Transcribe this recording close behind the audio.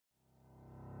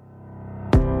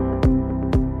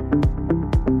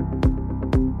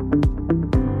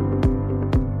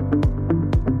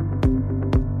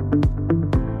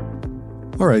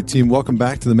All right, team, welcome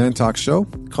back to the Man Talk Show.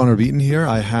 Connor Beaton here.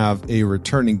 I have a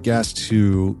returning guest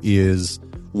who is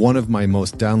one of my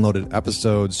most downloaded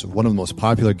episodes, one of the most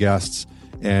popular guests,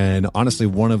 and honestly,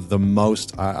 one of the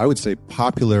most, I would say,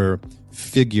 popular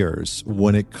figures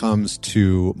when it comes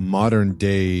to modern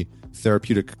day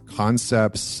therapeutic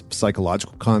concepts,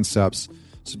 psychological concepts.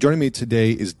 So joining me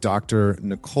today is Dr.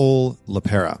 Nicole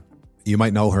LePera. You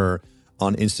might know her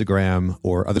on Instagram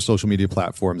or other social media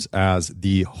platforms as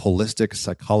the holistic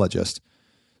psychologist.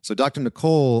 So Dr.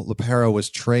 Nicole LePera was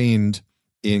trained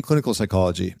in clinical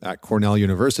psychology at Cornell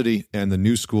University and the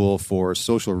New School for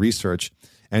Social Research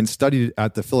and studied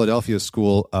at the Philadelphia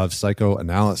School of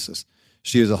Psychoanalysis.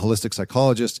 She is a holistic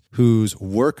psychologist whose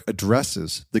work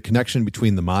addresses the connection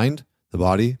between the mind, the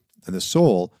body, and the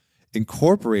soul,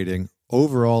 incorporating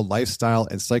overall lifestyle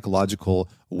and psychological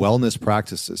wellness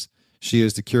practices. She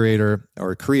is the creator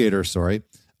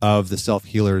of the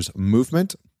Self-Healers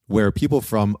movement, where people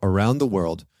from around the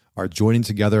world are joining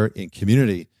together in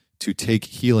community to take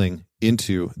healing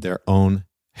into their own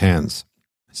hands.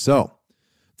 So,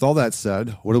 with all that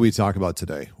said, what do we talk about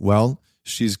today? Well,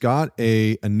 she's got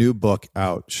a new book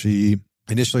out. She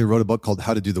initially wrote a book called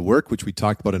How to Do the Work, which we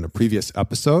talked about in a previous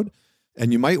episode.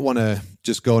 And you might want to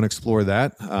just go and explore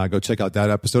that. Go check out that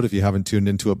episode if you haven't tuned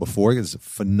into it before. It's a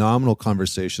phenomenal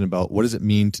conversation about what does it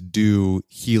mean to do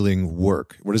healing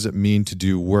work? What does it mean to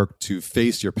do work to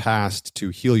face your past, to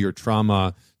heal your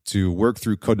trauma, to work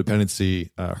through codependency?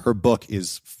 Her book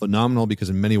is phenomenal because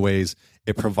in many ways,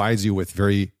 it provides you with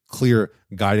very clear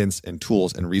guidance and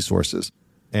tools and resources.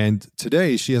 And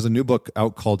today she has a new book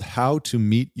out called How to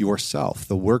Meet Yourself,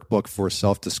 the workbook for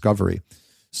self-discovery.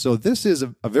 So this is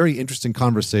a very interesting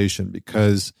conversation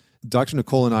because Dr.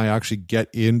 Nicole and I actually get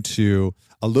into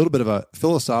a little bit of a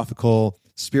philosophical,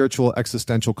 spiritual,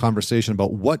 existential conversation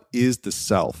about what is the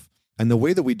self. And the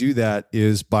way that we do that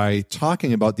is by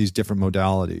talking about these different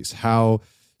modalities, how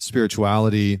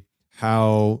spirituality,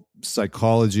 how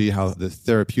psychology, how the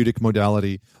therapeutic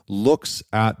modality looks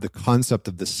at the concept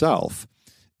of the self,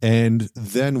 and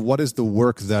then what is the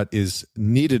work that is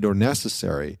needed or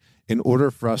necessary in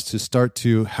order for us to start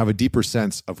to have a deeper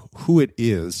sense of who it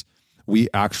is we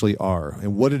actually are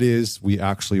and what it is we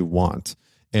actually want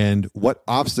and what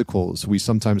obstacles we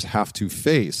sometimes have to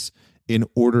face in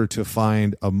order to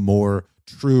find a more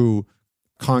true,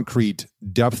 concrete,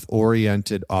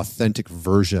 depth-oriented, authentic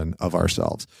version of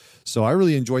ourselves. So I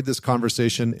really enjoyed this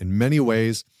conversation in many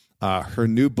ways. Her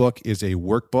new book is a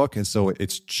workbook, and so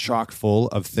it's chock full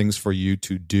of things for you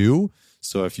to do.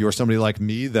 So if you're somebody like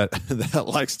me that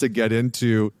likes to get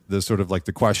into the sort of like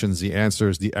the questions, the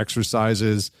answers, the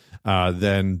exercises,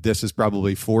 then this is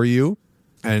probably for you.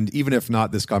 And even if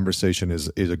not, this conversation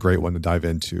is a great one to dive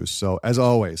into. So as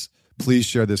always, please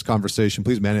share this conversation.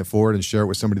 Please man it forward and share it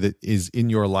with somebody that is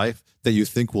in your life that you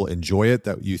think will enjoy it,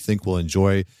 that you think will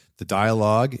enjoy the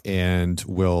dialogue and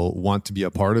will want to be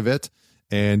a part of it.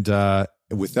 And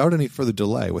without any further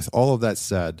delay, with all of that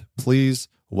said, please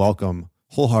welcome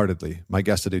wholeheartedly my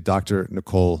guest today, Dr.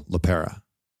 Nicole LePera.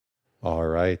 All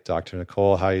right, Dr.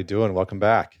 Nicole, how you doing? Welcome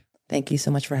back. Thank you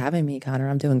so much for having me, Connor.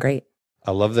 I'm doing great.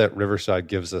 I love that Riverside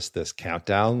gives us this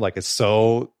countdown. Like it's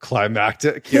so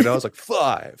climactic, you know, it's like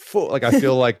 5, 4. Like I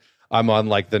feel like I'm on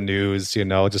like the news, you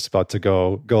know, just about to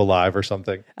go live or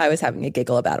something. I was having a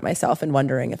giggle about it myself and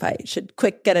wondering if I should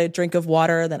quick get a drink of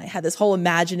water. Then I had this whole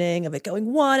imagining of it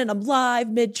going 1 and I'm live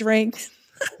mid-drink.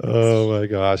 Oh my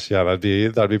gosh. Yeah,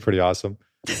 that'd be pretty awesome.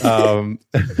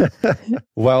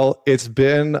 Well, it's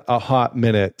been a hot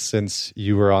minute since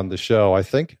you were on the show. I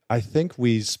think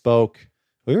we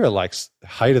were like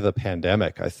height of the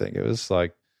pandemic. I think it was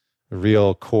like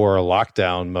real core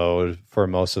lockdown mode for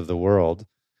most of the world.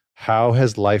 How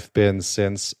has life been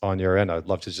since on your end? I'd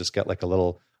love to just get like a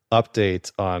little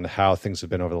update on how things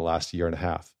have been over the last year and a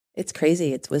half. It's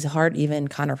crazy. It was hard even,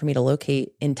 Connor, for me to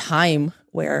locate in time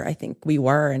where I think we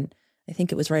were. And I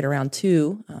think it was right around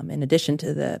 2, in addition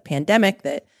to the pandemic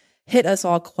that hit us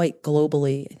all quite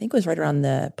globally. I think it was right around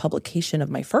the publication of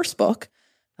my first book,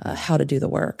 How to Do the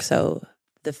Work. So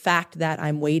the fact that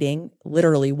I'm waiting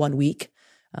literally 1 week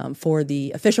for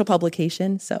the official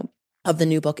publication of the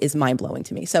new book is mind-blowing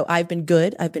to me. So I've been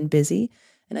good, I've been busy,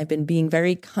 and I've been being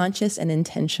very conscious and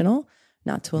intentional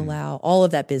not to allow all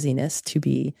of that busyness to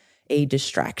be a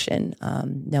distraction,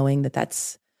 knowing that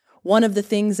that's one of the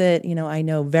things that, you know, I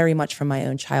know very much from my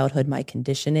own childhood, my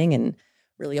conditioning, and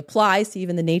really applies to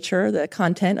even the nature, the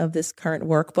content of this current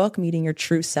workbook, Meeting Your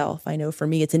True Self. I know for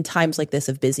me, it's in times like this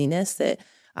of busyness that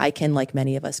I can, like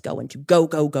many of us, go into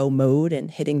go mode, and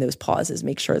hitting those pauses,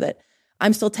 make sure that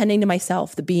I'm still tending to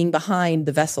myself. The being behind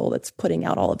the vessel that's putting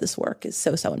out all of this work is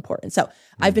so important. So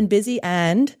I've been busy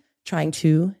and trying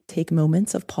to take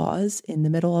moments of pause in the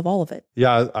middle of all of it.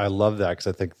 Yeah, I love that because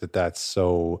I think that that's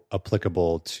so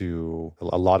applicable to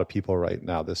a lot of people right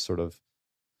now, this sort of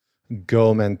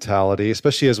go mentality,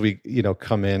 especially as we,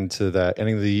 come into the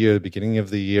ending of the year, beginning of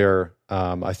the year.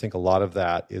 I think a lot of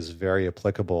that is very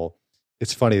applicable.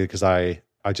 It's funny because I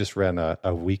just ran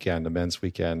a weekend, a men's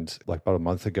weekend, like about a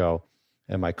month ago.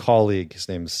 And my colleague, his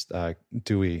name's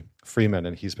Dewey Freeman,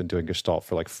 and he's been doing Gestalt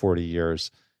for like 40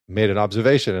 years, made an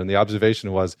observation. And the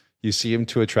observation was, you seem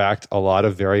to attract a lot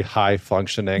of very high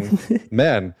functioning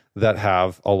men that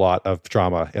have a lot of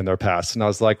trauma in their past. And I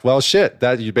was like, well, shit,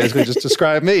 that you basically just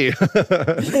described me,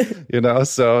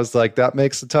 So I was like, that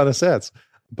makes a ton of sense.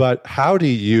 But how do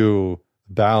you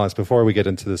balance, before we get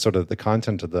into the sort of the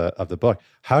content of the book,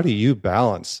 how do you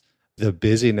balance the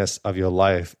busyness of your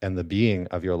life and the being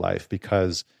of your life?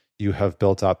 Because you have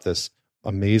built up this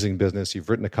amazing business. You've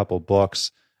written a couple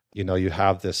books. You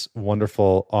have this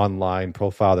wonderful online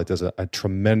profile that does a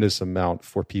tremendous amount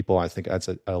for people. I think adds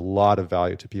a lot of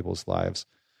value to people's lives.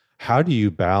 How do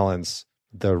you balance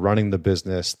the running the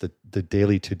business, the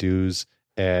daily to-dos,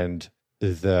 and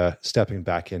the stepping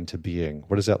back into being?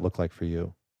 What does that look like for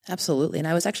you? Absolutely. And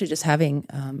I was actually just having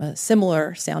a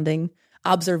similar sounding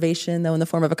observation, though in the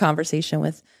form of a conversation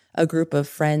with a group of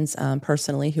friends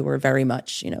personally who were very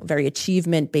much, very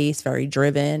achievement-based, very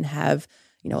driven, have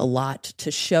a lot to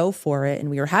show for it. And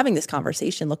we were having this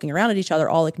conversation, looking around at each other,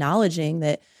 all acknowledging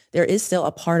that there is still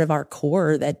a part of our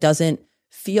core that doesn't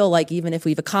feel like, even if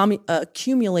we've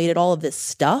accumulated all of this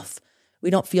stuff,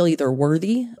 we don't feel either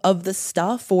worthy of the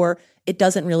stuff or it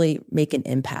doesn't really make an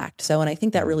impact. So, and I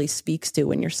think that really speaks to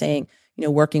when you're saying,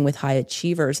 working with high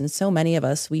achievers, and so many of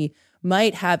us, we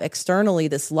might have externally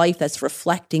this life that's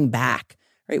reflecting back,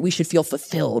 right? We should feel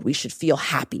fulfilled. We should feel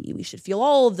happy. We should feel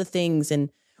all of the things. And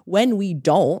when we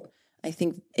don't, I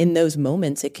think in those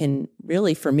moments, it can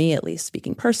really, for me at least,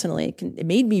 speaking personally, it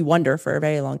made me wonder for a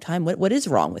very long time, what is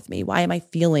wrong with me? Why am I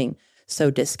feeling so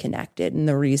disconnected? And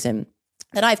the reason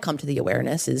that I've come to the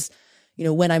awareness is,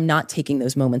 when I'm not taking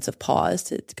those moments of pause,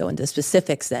 to go into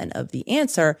specifics then of the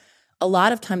answer, a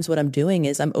lot of times what I'm doing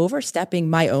is I'm overstepping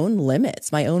my own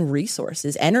limits, my own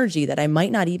resources, energy that I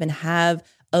might not even have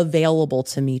available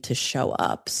to me to show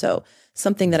up. So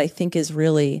something that I think is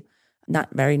really not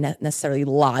very necessarily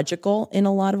logical in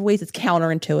a lot of ways. It's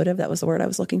counterintuitive. That was the word I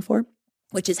was looking for,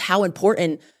 which is how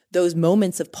important those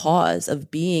moments of pause, of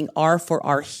being, are for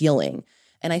our healing.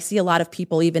 And I see a lot of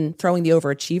people, even throwing the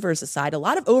overachievers aside, a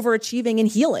lot of overachieving and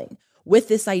healing with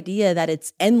this idea that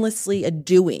it's endlessly a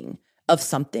doing of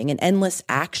something, an endless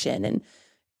action. And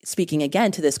speaking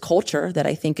again to this culture that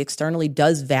I think externally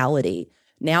does validate,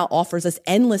 now offers us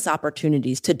endless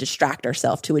opportunities to distract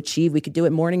ourselves, to achieve. We could do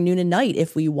it morning, noon, and night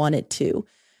if we wanted to.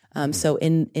 So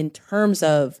in terms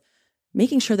of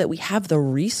making sure that we have the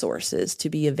resources to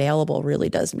be available really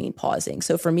does mean pausing.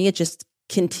 So for me, it's just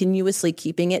continuously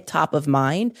keeping it top of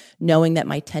mind, knowing that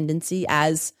my tendency,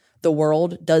 as the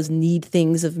world does need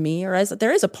things of me, or as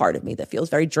there is a part of me that feels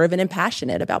very driven and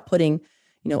passionate about putting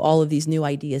all of these new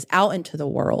ideas out into the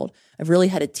world. I've really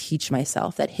had to teach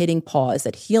myself that hitting pause,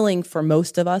 that healing for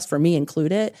most of us, for me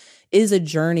included, is a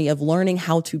journey of learning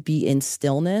how to be in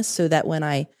stillness so that when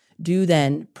I do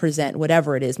then present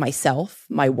whatever it is, myself,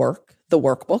 my work, the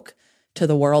workbook, to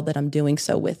the world, that I'm doing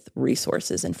so with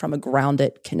resources and from a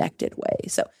grounded, connected way.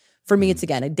 So for me, it's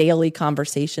again, a daily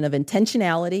conversation of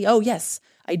intentionality. Oh yes,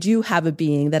 I do have a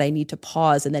being that I need to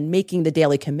pause, and then making the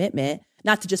daily commitment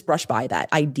not to just brush by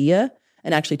that idea,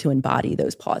 and actually to embody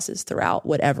those pauses throughout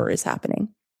whatever is happening.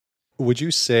 Would you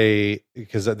say,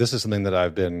 because this is something that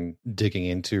I've been digging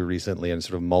into recently and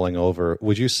sort of mulling over,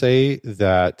 would you say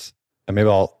that, and maybe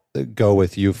I'll go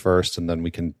with you first and then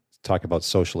we can talk about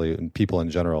socially and people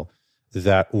in general,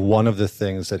 that one of the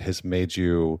things that has made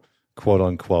you quote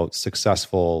unquote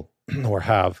successful or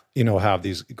have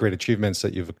these great achievements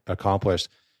that you've accomplished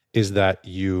is that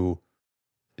you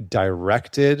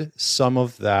directed some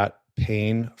of that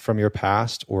pain from your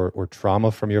past or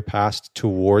trauma from your past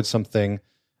towards something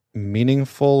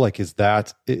meaningful? Like, does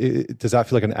that feel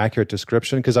like an accurate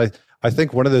description? Because I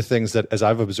think one of the things that, as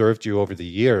I've observed you over the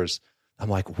years, I'm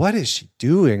like, what is she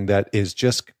doing that is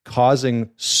just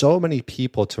causing so many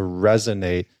people to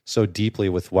resonate so deeply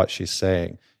with what she's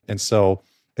saying? And so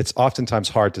it's oftentimes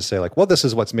hard to say like, well, this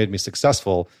is what's made me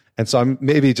successful. And so I'm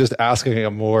maybe just asking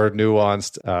a more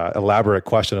nuanced, elaborate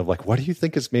question of like, what do you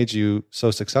think has made you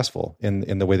so successful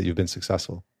in the way that you've been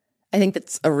successful? I think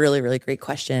that's a really, really great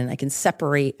question. I can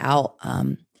separate out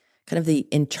kind of the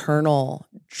internal,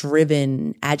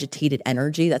 driven, agitated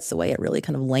energy. That's the way it really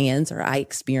kind of lands, or I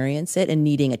experience it, and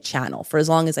needing a channel. For as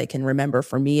long as I can remember,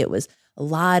 for me, it was a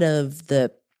lot of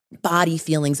the body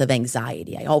feelings of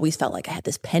anxiety. I always felt like I had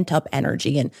this pent up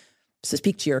energy. And to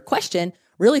speak to your question,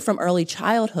 really from early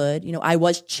childhood, I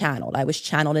was channeled. I was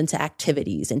channeled into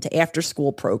activities, into after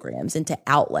school programs, into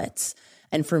outlets.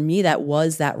 And for me, that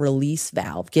was that release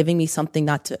valve, giving me something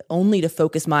not to only to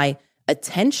focus my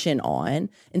attention on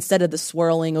instead of the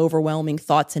swirling, overwhelming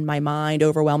thoughts in my mind,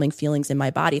 overwhelming feelings in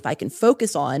my body. If I can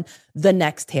focus on the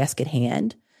next task at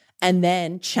hand and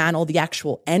then channel the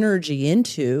actual energy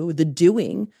into the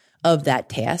doing of that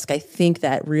task, I think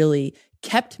that really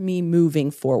kept me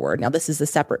moving forward. Now, this is the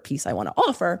separate piece I want to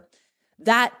offer.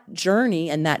 That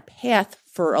journey and that path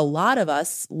for a lot of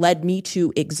us led me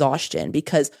to exhaustion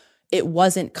because it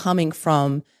wasn't coming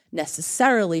from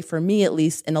necessarily, for me at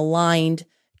least, an aligned,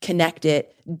 connected,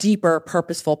 deeper,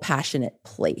 purposeful, passionate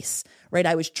place, right?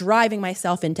 I was driving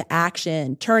myself into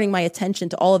action, turning my attention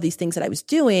to all of these things that I was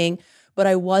doing, but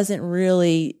I wasn't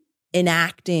really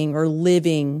enacting or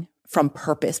living from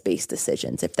purpose-based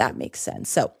decisions, if that makes sense.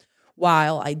 So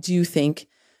while I do think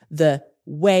the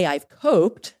way I've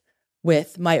coped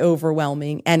with my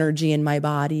overwhelming energy in my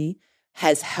body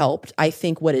has helped, I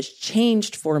think what has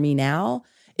changed for me now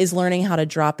is learning how to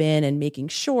drop in and making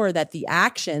sure that the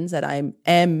actions that I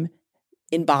am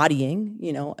embodying,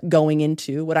 going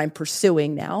into what I'm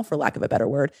pursuing now, for lack of a better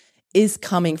word, is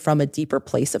coming from a deeper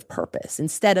place of purpose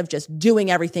instead of just doing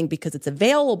everything because it's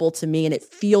available to me and it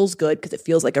feels good because it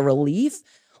feels like a relief.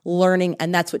 Learning,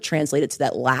 and that's what translated to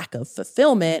that lack of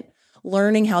fulfillment,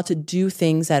 learning how to do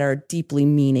things that are deeply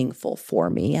meaningful for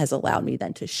me has allowed me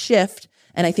then to shift.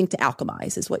 And I think to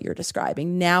alchemize is what you're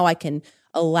describing. Now I can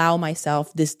allow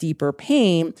myself this deeper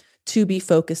pain to be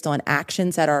focused on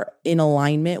actions that are in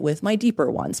alignment with my deeper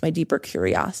ones, my deeper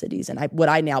curiosities, and what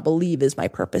I now believe is my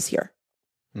purpose here.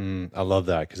 I love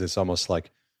that because it's almost like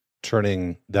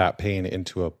turning that pain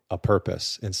into a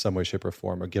purpose in some way, shape, or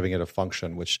form, or giving it a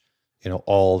function, which,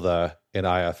 all the, in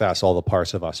IFS, all the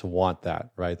parts of us want that,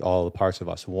 right? All the parts of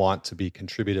us want to be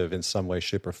contributive in some way,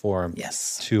 shape, or form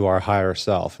to our higher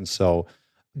self. And so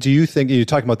do you think, you're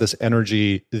talking about this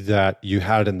energy that you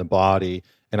had in the body,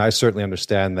 and I certainly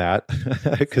understand that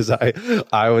because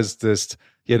I was just,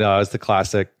 I was the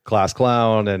classic class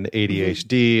clown and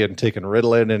ADHD and taking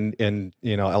Ritalin in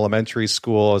elementary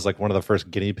school. I was like one of the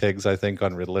first guinea pigs, I think,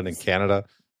 on Ritalin in Canada.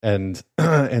 And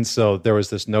so there was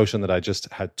this notion that I just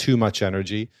had too much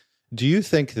energy. Do you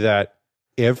think that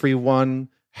everyone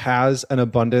has an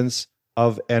abundance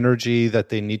of energy that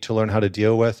they need to learn how to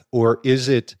deal with? Or is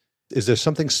there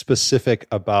something specific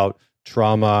about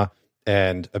trauma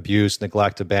and abuse,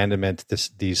 neglect, abandonment,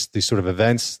 these sort of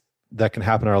events that can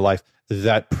happen in our life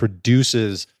that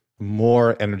produces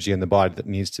more energy in the body that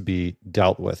needs to be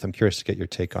dealt with? I'm curious to get your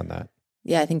take on that.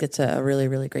 Yeah, I think that's a really,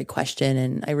 really great question.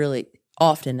 And I really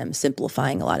often am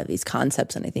simplifying a lot of these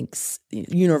concepts. And I think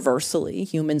universally,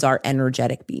 humans are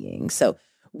energetic beings. So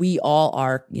we all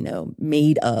are,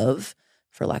 made of,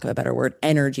 for lack of a better word,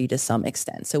 energy to some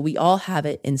extent. So we all have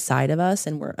it inside of us,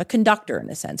 and we're a conductor in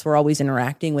a sense. We're always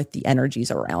interacting with the energies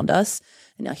around us.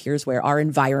 And now here's where our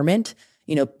environment,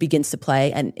 begins to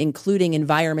play, and including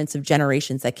environments of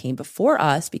generations that came before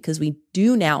us, because we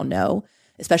do now know,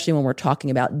 especially when we're talking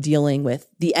about dealing with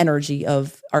the energy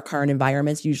of our current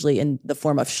environments, usually in the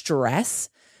form of stress,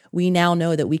 we now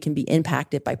know that we can be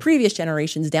impacted by previous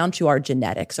generations down to our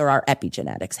genetics or our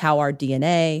epigenetics, how our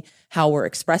DNA, how we're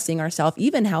expressing ourselves,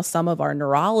 even how some of our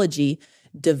neurology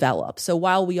develops. So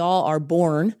while we all are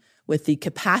born with the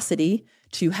capacity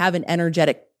to have an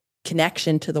energetic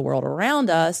connection to the world around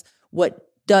us, what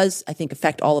does, I think,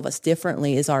 affect all of us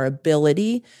differently is our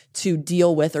ability to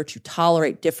deal with or to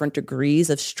tolerate different degrees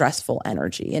of stressful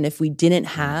energy. And if we didn't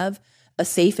have a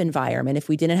safe environment, if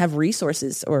we didn't have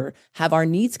resources or have our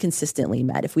needs consistently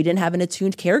met, if we didn't have an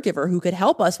attuned caregiver who could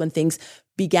help us when things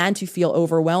began to feel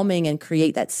overwhelming and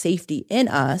create that safety in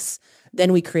us,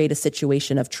 then we create a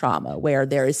situation of trauma where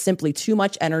there is simply too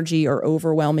much energy or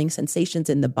overwhelming sensations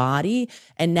in the body.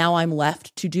 And now I'm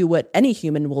left to do what any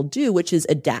human will do, which is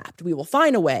adapt. We will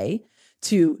find a way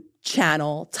to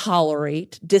channel,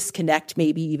 tolerate, disconnect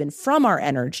maybe even from our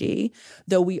energy,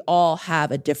 though we all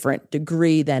have a different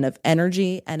degree then of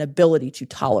energy and ability to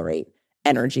tolerate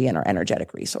energy and our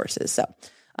energetic resources. So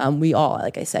we all,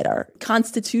 like I said, are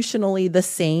constitutionally the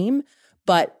same,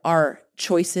 but our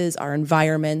choices, our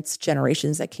environments,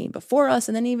 generations that came before us,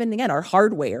 and then even again, our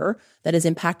hardware that is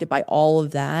impacted by all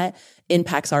of that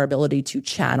impacts our ability to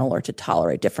channel or to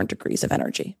tolerate different degrees of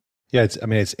energy. Yeah,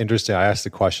 it's interesting. I asked the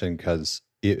question because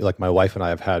like my wife and I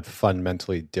have had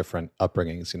fundamentally different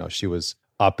upbringings. She was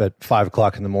up at 5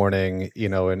 o'clock in the morning,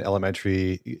 in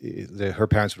elementary, her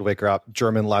parents would wake her up,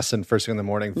 German lesson first thing in the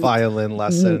morning, violin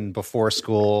lesson before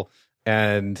school,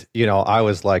 And, I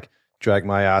was like, drag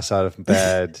my ass out of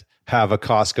bed, have a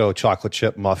Costco chocolate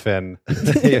chip muffin,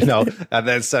 and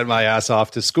then send my ass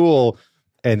off to school.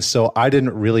 And so I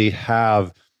didn't really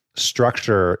have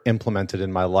structure implemented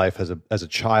in my life as a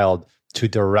child to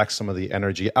direct some of the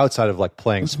energy outside of like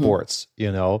playing sports,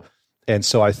 And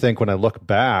so I think when I look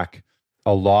back,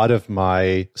 a lot of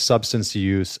my substance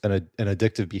use and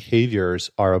addictive behaviors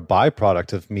are a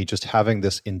byproduct of me just having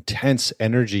this intense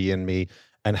energy in me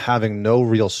and having no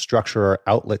real structure or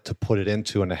outlet to put it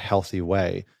into in a healthy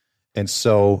way. And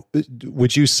so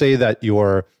would you say that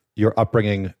your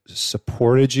upbringing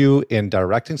supported you in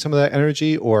directing some of that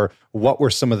energy, or what were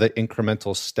some of the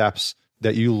incremental steps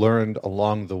that you learned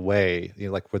along the way?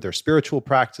 Like, were there spiritual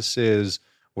practices?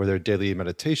 Were there daily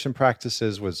meditation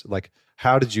practices? Was like,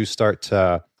 how did you start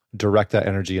to direct that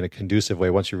energy in a conducive way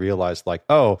once you realized like,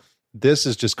 oh, this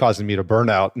is just causing me to burn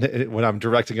out when I'm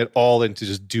directing it all into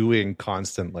just doing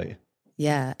constantly?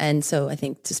 Yeah. And so I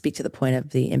think to speak to the point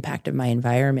of the impact of my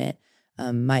environment,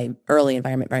 my early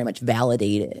environment very much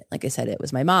validated it. Like I said, it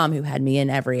was my mom who had me in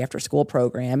every after school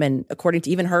program. And according to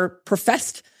even her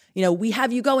professed, we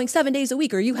have you going 7 days a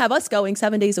week, or you have us going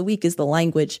 7 days a week, is the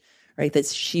language, right, that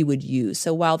she would use.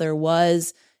 So while there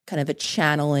was kind of a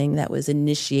channeling that was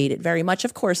initiated very much,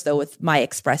 of course, though, with my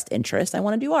expressed interest, I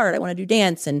want to do art, I want to do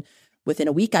dance. And within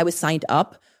a week, I was signed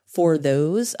up for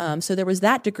those. So there was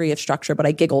that degree of structure, but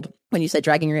I giggled when you said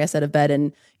dragging your ass out of bed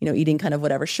and, eating kind of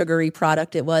whatever sugary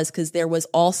product it was, because there was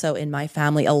also in my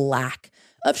family a lack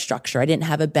of structure. I didn't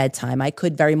have a bedtime. I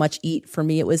could very much eat. For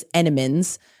me, it was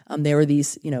Entenmann's. There were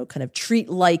these, kind of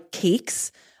treat-like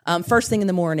cakes. First thing in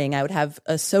the morning, I would have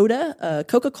a soda, a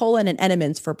Coca-Cola, and an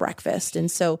Entenmann's for breakfast.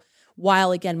 And so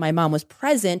while, again, my mom was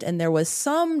present and there was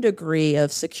some degree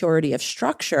of security of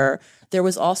structure, there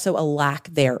was also a lack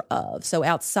thereof. So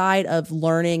outside of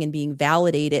learning and being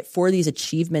validated for these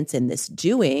achievements in this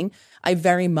doing, I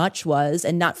very much was,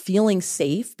 and not feeling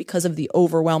safe because of the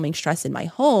overwhelming stress in my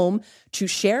home, to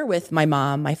share with my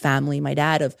mom, my family, my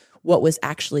dad of what was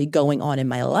actually going on in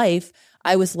my life.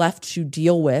 I was left to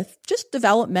deal with just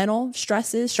developmental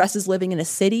stresses living in a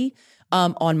city,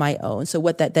 on my own. So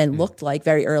what that then looked like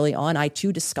very early on, I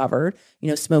too discovered,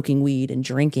 smoking weed and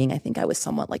drinking. I think I was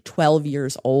somewhat like 12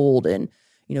 years old, and,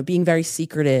 being very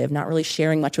secretive, not really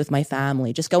sharing much with my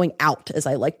family, just going out, as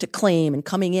I like to claim, and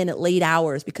coming in at late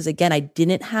hours because, again, I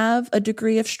didn't have a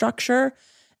degree of structure,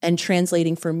 and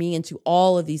translating for me into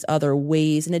all of these other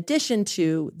ways, in addition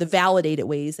to the validated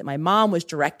ways that my mom was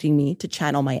directing me to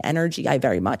channel my energy. I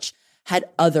very much had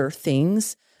other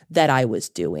things that I was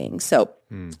doing. So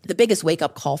the biggest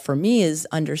wake-up call for me is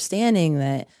understanding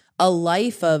that a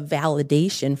life of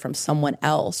validation from someone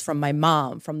else, from my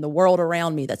mom, from the world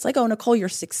around me, that's like, oh, Nicole, you're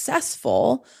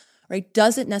successful, right,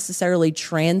 doesn't necessarily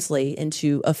translate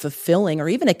into a fulfilling or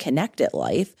even a connected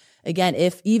life. Again,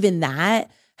 if even that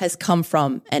has come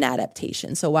from an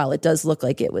adaptation. So while it does look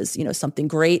like it was, something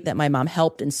great that my mom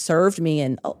helped and served me,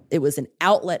 and it was an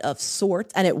outlet of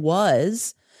sorts, and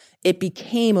it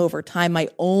became over time my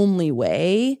only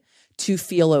way to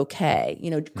feel okay,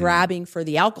 grabbing for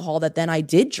the alcohol that then I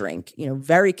did drink,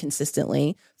 very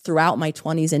consistently throughout my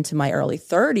 20s into my early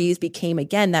 30s became,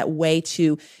 again, that way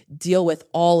to deal with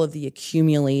all of the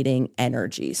accumulating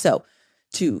energy. So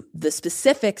to the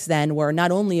specifics then were not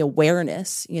only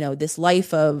awareness, this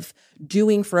life of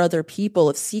doing for other people,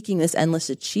 of seeking this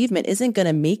endless achievement isn't going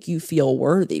to make you feel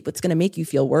worthy. What's going to make you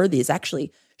feel worthy is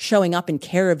actually showing up in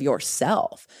care of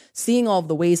yourself. Seeing all of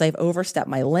the ways I've overstepped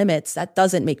my limits, that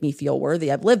doesn't make me feel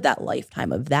worthy. I've lived that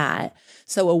lifetime of that.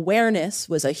 So awareness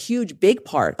was a huge, big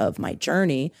part of my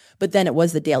journey, but then it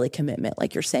was the daily commitment,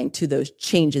 like you're saying, to those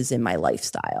changes in my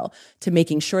lifestyle, to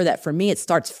making sure that for me, it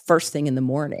starts first thing in the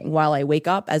morning while I wake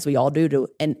up, as we all do, to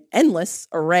an endless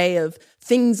array of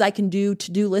things I can do,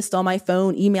 to-do list on my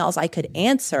phone, emails I could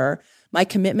answer. My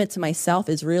commitment to myself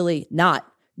is really not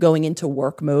going into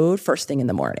work mode first thing in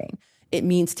the morning. It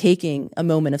means taking a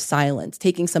moment of silence,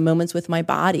 taking some moments with my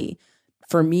body.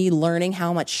 For me, learning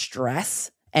how much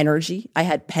stress, energy I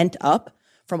had pent up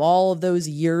from all of those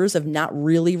years of not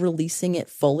really releasing it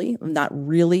fully, not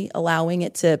really allowing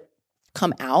it to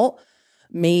come out,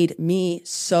 made me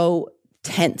so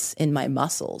tense in my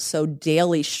muscles. So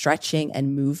daily stretching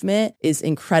and movement is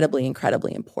incredibly,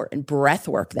 incredibly important. Breath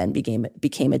work then became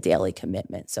a daily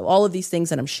commitment. So all of these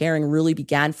things that I'm sharing really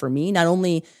began for me, not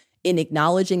only in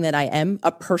acknowledging that I am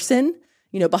a person,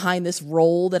 behind this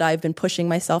role that I've been pushing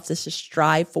myself to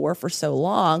strive for so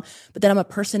long, but that I'm a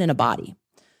person in a body.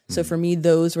 So for me,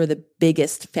 those were the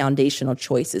biggest foundational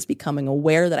choices, becoming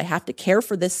aware that I have to care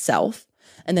for this self,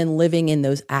 and then living in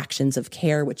those actions of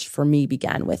care, which for me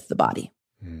began with the body.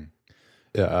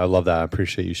 Yeah, I love that. I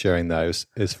appreciate you sharing that.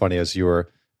 It's funny as you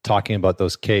were talking about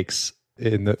those cakes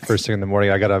in the first thing in the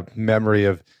morning. I got a memory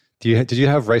of. Did you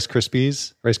have Rice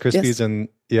Krispies? Rice Krispies, Yes. and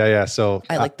yeah. So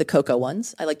I like the cocoa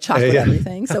ones. I like chocolate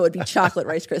everything. So it would be chocolate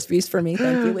Rice Krispies for me.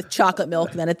 Thank you. With chocolate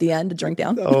milk then at the end to drink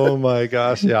down. Oh my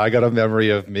gosh. Yeah. I got a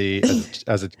memory of me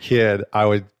as a kid. I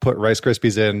would put Rice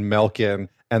Krispies in, milk in,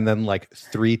 and then like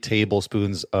 3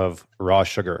 tablespoons of raw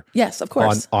sugar. Yes, of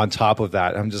course. On top of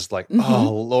that. I'm just like,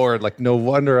 oh Lord, like no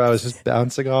wonder I was just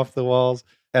bouncing off the walls.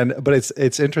 But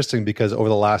it's interesting because over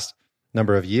the last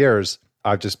number of years,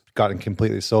 I've just gotten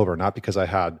completely sober, not because I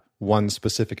had one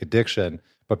specific addiction,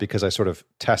 but because I sort of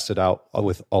tested out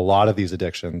with a lot of these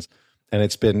addictions. And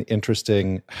it's been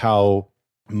interesting how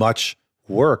much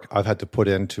work I've had to put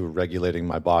into regulating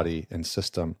my body and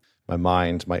system, my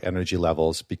mind, my energy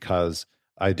levels, because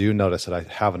I do notice that I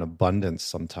have an abundance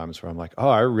sometimes where I'm like, oh,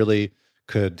 I really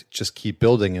could just keep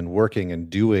building and working and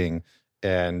doing.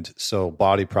 And so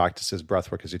body practices,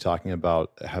 breath work, as you're talking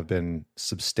about, have been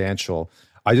substantial.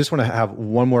 I just want to have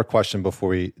one more question before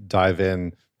we dive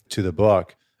in to the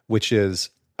book, which is,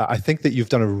 I think that you've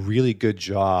done a really good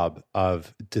job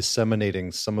of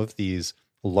disseminating some of these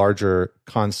larger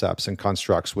concepts and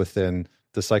constructs within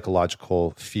the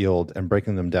psychological field and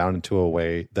breaking them down into a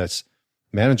way that's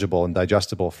manageable and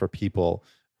digestible for people.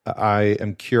 I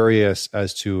am curious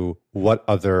as to what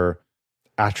other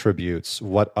attributes,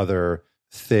 what other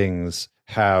things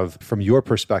have, from your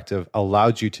perspective,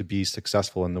 allowed you to be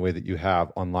successful in the way that you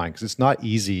have online? Because it's not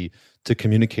easy to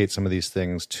communicate some of these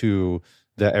things to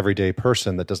the everyday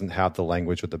person that doesn't have the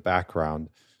language or the background.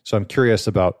 So I'm curious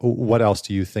about what else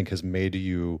do you think has made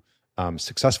you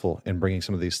successful in bringing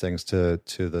some of these things to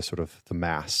the sort of the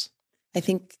mass? I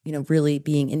think, really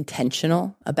being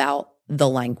intentional about the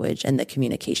language and the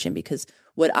communication, because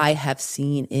what I have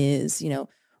seen is,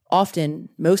 often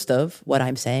most of what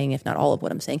I'm saying, if not all of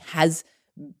what I'm saying, has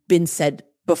been said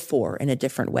before in a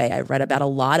different way. I've read about a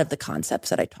lot of the concepts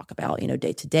that I talk about,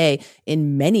 day to day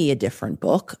in many a different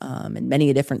book, and many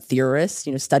a different theorists,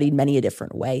 studied many a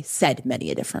different way, said many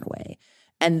a different way.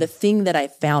 And the thing that I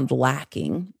found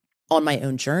lacking on my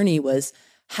own journey was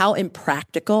how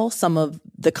impractical some of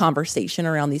the conversation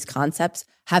around these concepts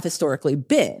have historically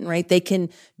been, right? They can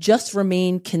just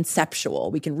remain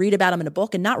conceptual. We can read about them in a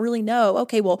book and not really know,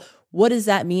 okay, well, what does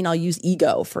that mean? I'll use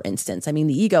ego, for instance. I mean,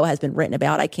 the ego has been written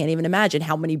about. I can't even imagine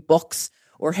how many books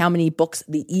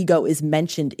the ego is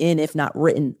mentioned in, if not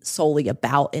written solely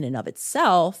about in and of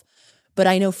itself. But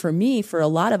I know for me, for a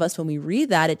lot of us, when we read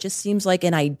that, it just seems like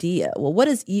an idea. Well, what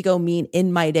does ego mean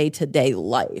in my day-to-day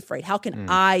life, right? How can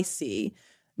I see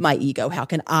my ego? How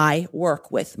can I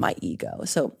work with my ego?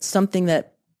 So something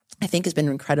that I think has been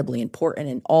incredibly important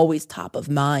and always top of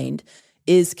mind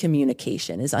is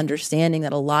communication, is understanding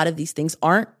that a lot of these things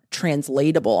aren't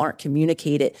translatable, aren't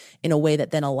communicated in a way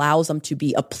that then allows them to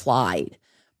be applied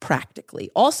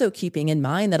practically. Also keeping in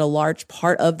mind that a large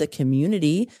part of the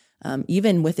community,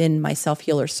 even within my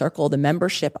self-healer circle, the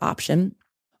membership option,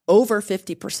 over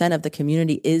 50% of the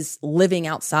community is living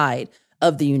outside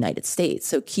of the United States.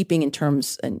 So keeping in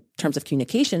terms of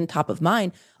communication top of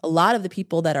mind, a lot of the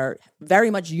people that are very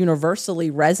much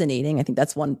universally resonating, I think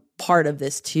that's one part of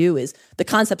this too, is the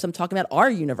concepts I'm talking about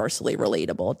are universally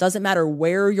relatable. It doesn't matter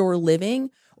where you're living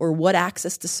or what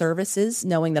access to services,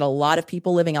 knowing that a lot of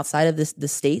people living outside of the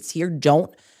States here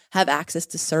don't have access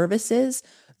to services.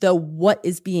 Though what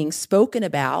is being spoken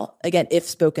about, again, if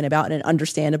spoken about in an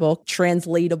understandable,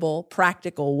 translatable,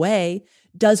 practical way,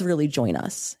 does really join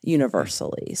us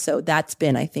universally. So that's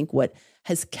been, I think, what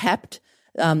has kept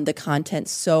the content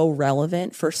so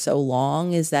relevant for so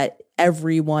long, is that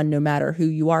everyone, no matter who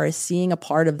you are, is seeing a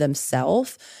part of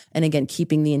themselves. And again,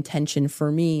 keeping the intention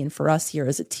for me and for us here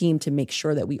as a team to make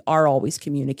sure that we are always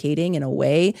communicating in a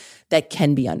way that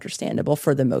can be understandable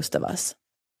for the most of us.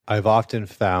 I've often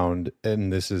found,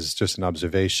 and this is just an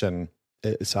observation,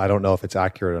 I don't know if it's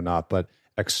accurate or not, but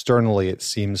externally it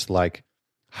seems like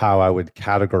how I would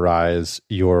categorize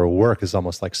your work is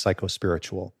almost like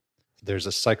psychospiritual. There's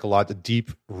a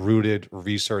deep-rooted,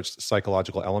 researched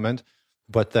psychological element,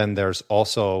 but then there's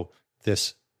also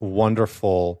this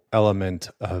wonderful element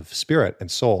of spirit and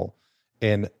soul.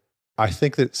 And I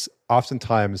think that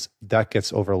oftentimes that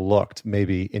gets overlooked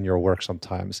maybe in your work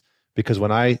sometimes. Because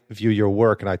when I view your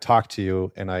work and I talk to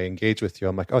you and I engage with you,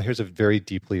 I'm like, oh, here's a very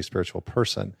deeply spiritual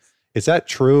person. Is that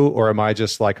true, or am I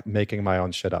just like making my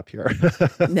own shit up here?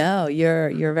 No,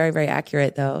 you're very, very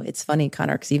accurate though. It's funny,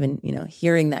 Connor, because even,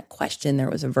 hearing that question, there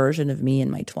was a version of me in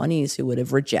my 20s who would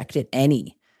have rejected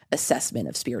any assessment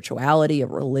of spirituality,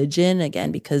 of religion,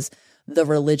 again, because the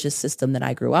religious system that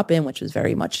I grew up in, which was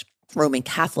very much Roman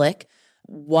Catholic,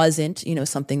 wasn't,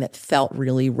 something that felt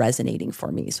really resonating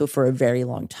for me. So for a very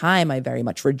long time, I very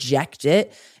much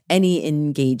rejected any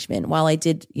engagement. While I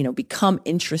did, become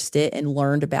interested and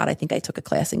learned about, I think I took a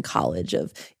class in college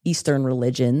of Eastern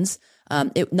religions.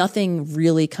 Nothing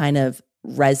really kind of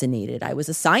resonated. I was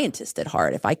a scientist at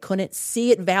heart. If I couldn't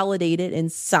see it validated in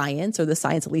science, or the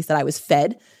science at least that I was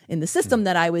fed in the system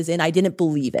that I was in, I didn't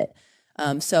believe it.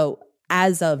 So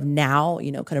as of now,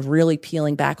 kind of really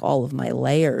peeling back all of my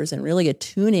layers and really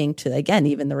attuning to, again,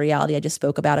 even the reality I just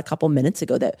spoke about a couple minutes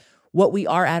ago, that what we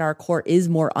are at our core is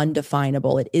more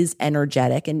undefinable. It is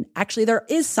energetic. And actually, there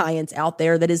is science out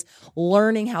there that is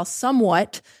learning how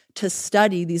somewhat to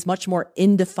study these much more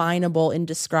indefinable,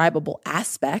 indescribable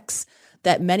aspects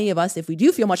that many of us, if we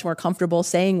do feel much more comfortable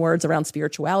saying words around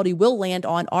spirituality, will land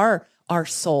on our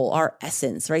soul, our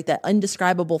essence, right? That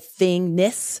undescribable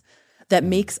thingness that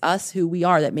makes us who we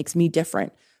are, that makes me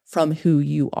different from who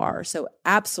you are. So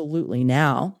absolutely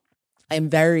now, I'm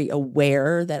very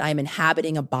aware that I'm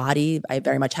inhabiting a body. I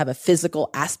very much have a physical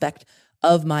aspect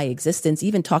of my existence.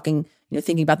 Even talking,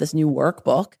 thinking about this new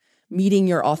workbook, meeting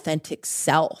your authentic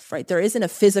self, right? There isn't a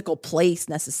physical place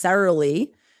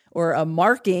necessarily or a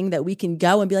marking that we can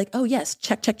go and be like, oh yes,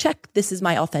 check. This is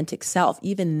my authentic self.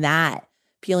 Even that,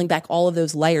 peeling back all of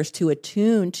those layers to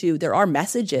attune to, there are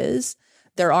messages,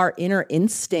 there are inner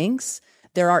instincts,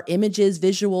 there are images,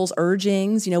 visuals,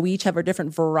 urgings. We each have a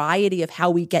different variety of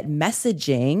how we get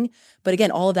messaging. But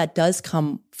again, all of that does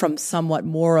come from somewhat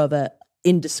more of a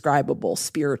indescribable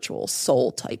spiritual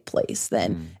soul type place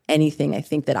than anything I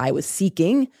think that I was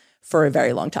seeking for a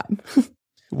very long time.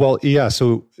 Well, yeah.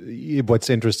 So what's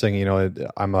interesting,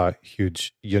 I'm a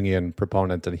huge Jungian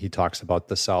proponent, and he talks about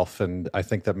the self. And I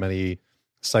think that many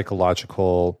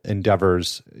psychological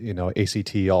endeavors,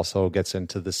 ACT also gets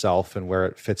into the self and where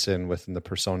it fits in within the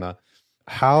persona.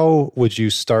 How would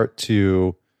you start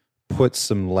to put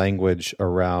some language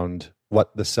around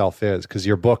what the self is? Because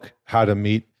your book, How to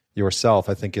Meet Yourself,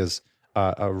 I think is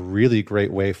a really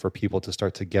great way for people to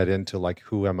start to get into, like,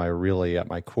 who am I really at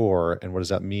my core, and what does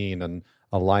that mean, and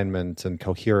alignment and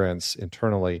coherence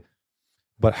internally.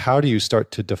 But how do you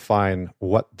start to define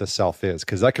what the self is?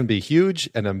 Because that can be huge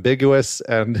and ambiguous,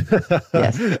 and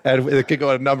Yes. and it can go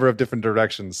in a number of different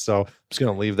directions. So I'm just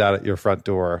going to leave that at your front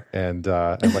door and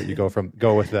let you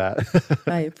go with that.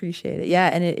 I appreciate it. Yeah,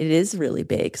 and it is really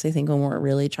big, because I think when we're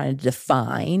really trying to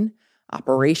define,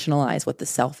 operationalize what the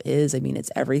self is, I mean,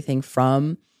 it's everything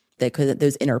from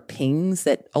those inner pings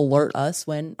that alert us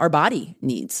when our body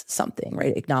needs something,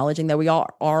 right? Acknowledging that we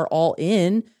are all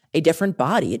in a different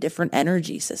body, a different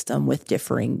energy system with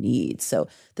differing needs. So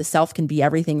the self can be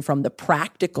everything from the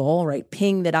practical, right,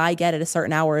 ping that I get at a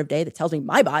certain hour of day that tells me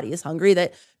my body is hungry,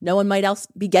 that no one might else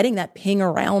be getting that ping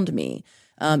around me.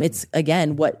 It's,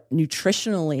 again, what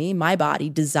nutritionally my body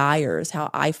desires,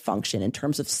 how I function in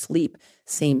terms of sleep,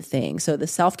 same thing. So the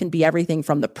self can be everything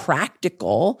from the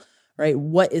practical, right?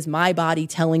 What is my body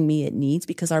telling me it needs?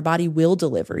 Because our body will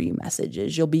deliver you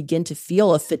messages. You'll begin to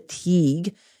feel a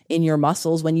fatigue in your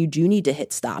muscles when you do need to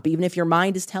hit stop. Even if your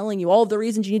mind is telling you all of the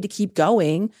reasons you need to keep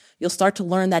going, you'll start to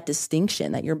learn that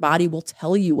distinction, that your body will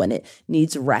tell you when it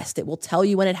needs rest. It will tell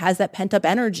you when it has that pent up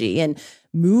energy and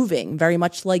moving. Very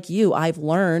much like you, I've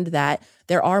learned that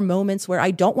there are moments where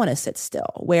I don't want to sit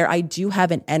still, where I do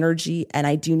have an energy and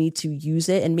I do need to use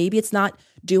it. And maybe it's not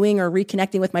doing or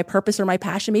reconnecting with my purpose or my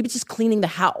passion. Maybe it's just cleaning the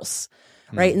house,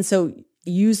 right? And so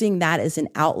using that as an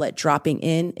outlet, dropping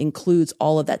in, includes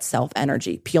all of that self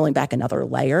energy. Peeling back another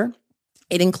layer,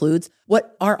 it includes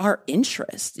what are our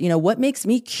interests? What makes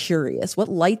me curious? What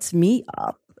lights me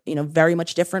up? Very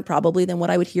much different probably than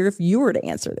what I would hear if you were to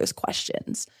answer those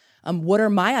questions. What are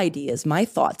my ideas, my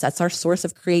thoughts? That's our source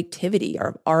of creativity,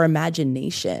 our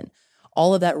imagination.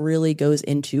 All of that really goes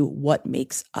into what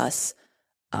makes us,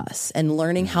 and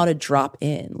learning how to drop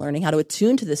in, learning how to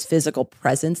attune to this physical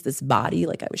presence, this body,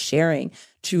 like I was sharing,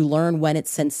 to learn when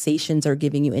its sensations are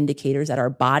giving you indicators that our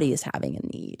body is having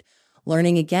a need.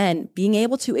 Learning, again, being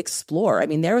able to explore. I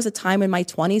mean, there was a time in my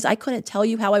 20s, I couldn't tell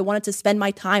you how I wanted to spend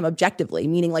my time objectively,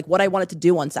 meaning like what I wanted to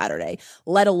do on Saturday,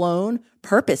 let alone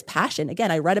purpose, passion.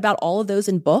 Again, I read about all of those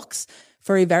in books.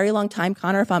 For a very long time,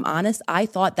 Connor, if I'm honest, I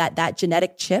thought that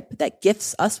genetic chip that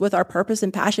gifts us with our purpose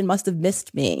and passion must have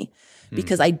missed me,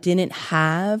 because I didn't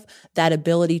have that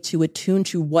ability to attune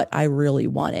to what I really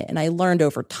wanted. And I learned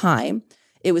over time,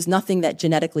 it was nothing that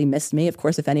genetically missed me. Of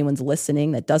course, if anyone's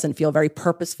listening that doesn't feel very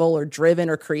purposeful or driven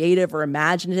or creative or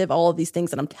imaginative, all of these things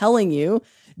that I'm telling you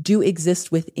do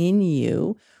exist within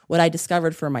you. What I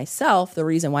discovered for myself, the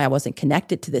reason why I wasn't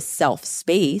connected to this self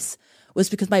space, was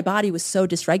because my body was so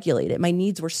dysregulated. My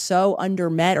needs were so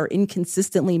undermet or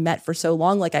inconsistently met for so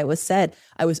long. Like I was said,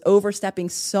 I was overstepping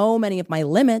so many of my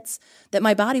limits that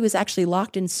my body was actually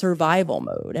locked in survival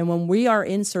mode. And when we are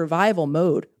in survival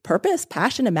mode, purpose,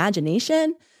 passion,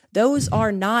 imagination, those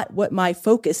are not what my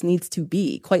focus needs to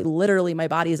be. Quite literally, my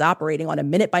body is operating on a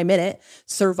minute by minute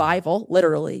survival,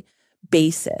 literally,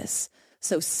 basis.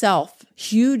 So self,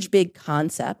 huge, big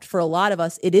concept. For a lot of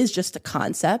us, it is just a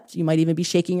concept. You might even be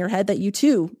shaking your head that you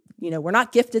too, we're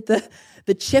not gifted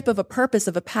the chip of a purpose,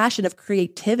 of a passion, of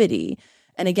creativity.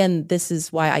 And again, this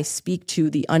is why I speak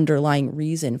to the underlying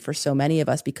reason for so many of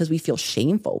us, because we feel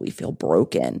shameful, we feel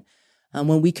broken.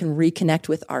 When we can reconnect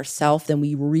with ourself, then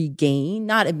we regain,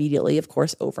 not immediately, of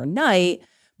course, overnight,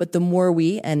 but the more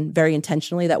we, and very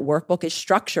intentionally, that workbook is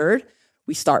structured,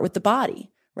 we start with the body.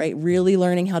 Right? Really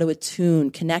learning how to attune,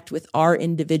 connect with our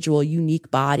individual unique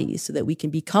bodies so that we can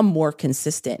become more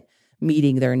consistent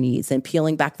meeting their needs, and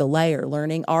peeling back the layer,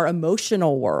 learning our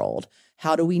emotional world.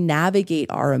 How do we navigate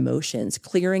our emotions,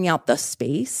 clearing out the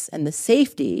space and the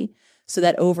safety so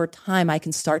that over time I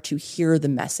can start to hear the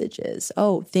messages.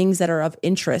 Oh, things that are of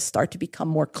interest start to become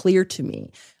more clear to me.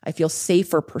 I feel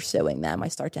safer pursuing them. I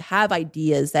start to have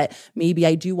ideas that maybe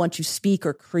I do want to speak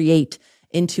or create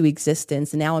into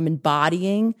existence. And now I'm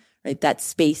embodying, right, that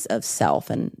space of self.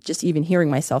 And just even hearing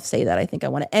myself say that, I think I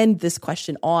want to end this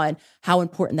question on how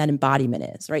important that embodiment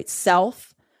is, right?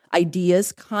 Self,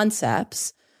 ideas,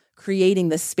 concepts, creating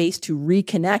the space to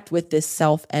reconnect with this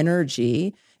self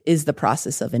energy is the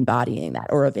process of embodying that,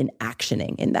 or of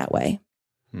enactioning in that way.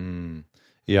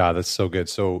 Yeah, that's so good.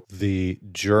 So the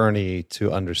journey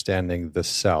to understanding the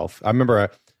self. I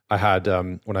remember I had,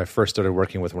 when I first started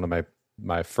working with one of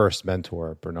my first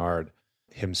mentor, Bernard,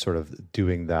 him sort of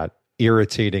doing that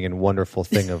irritating and wonderful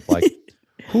thing of like,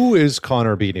 who is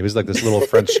Connor Beaton? He was like this little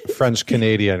French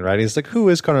Canadian, right? He's like, who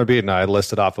is Connor Beaton? I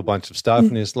listed off a bunch of stuff,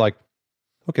 and he's like,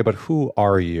 okay, but who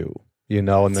are you? And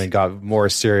then got more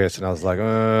serious, and I was like,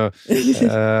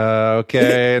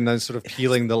 okay, and then sort of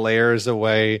peeling the layers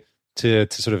away to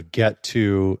sort of get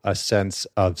to a sense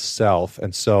of self.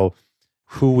 And so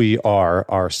who we are,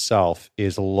 ourself,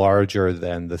 is larger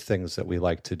than the things that we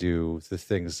like to do, the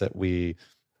things that we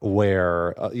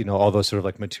wear, all those sort of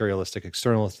like materialistic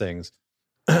external things,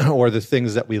 or the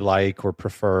things that we like or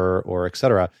prefer, or et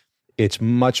cetera. It's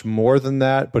much more than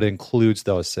that, but includes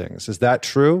those things. Is that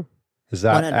true? Is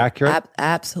that accurate?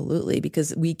 Absolutely,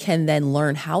 because we can then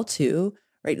learn how to,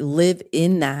 right, live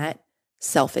in that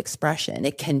self-expression.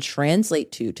 It can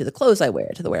translate to the clothes I wear,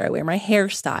 to the way I wear my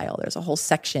hairstyle. There's a whole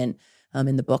section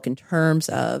in the book in terms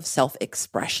of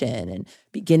self-expression and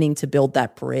beginning to build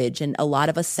that bridge. And a lot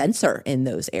of us censor in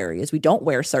those areas. We don't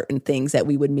wear certain things that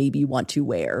we would maybe want to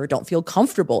wear, or don't feel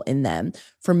comfortable in them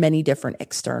for many different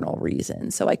external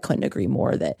reasons. So I couldn't agree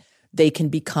more that they can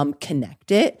become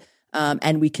connected,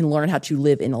 and we can learn how to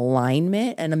live in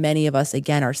alignment. And many of us,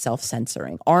 again, are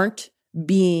self-censoring, aren't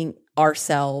being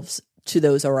ourselves to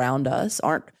those around us,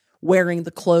 aren't wearing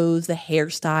the clothes, the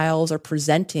hairstyles, or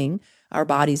presenting our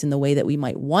bodies in the way that we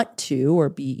might want to, or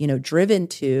be, driven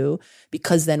to,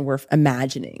 because then we're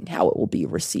imagining how it will be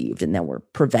received, and then we're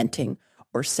preventing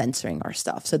or censoring our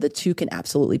stuff. So the two can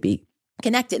absolutely be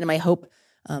connected. And my hope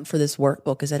for this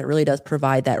workbook is that it really does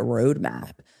provide that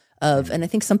roadmap of, and I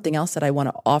think something else that I want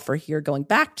to offer here, going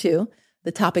back to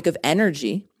the topic of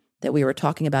energy that we were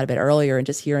talking about a bit earlier, and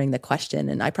just hearing the question,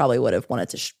 and I probably would have wanted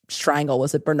to strangle,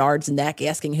 was it Bernard's neck,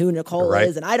 asking who Nicole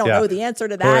is, and I don't know the answer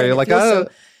to that. Right. You're like, I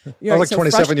was like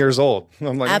 27 years old.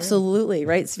 I'm like, absolutely,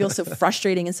 right? It feels so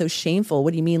frustrating and so shameful.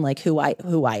 What do you mean, like who I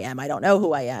am? I don't know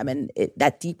who I am. And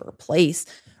that deeper place,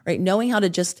 right? Knowing how to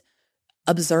just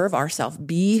observe ourselves,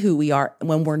 be who we are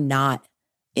when we're not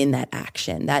in that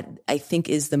action. That, I think,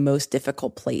 is the most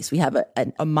difficult place. We have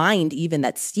a mind even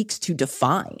that seeks to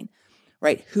define,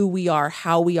 right, who we are,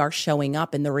 how we are showing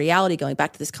up. And the reality, going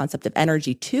back to this concept of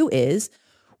energy too, is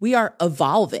we are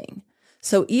evolving.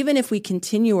 So even if we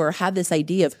continue or have this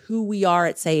idea of who we are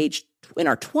at, say, age in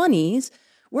our 20s,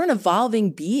 we're an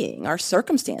evolving being. Our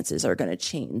circumstances are going to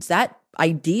change. That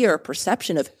idea or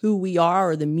perception of who we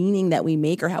are, or the meaning that we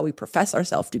make, or how we profess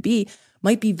ourselves to be,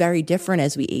 might be very different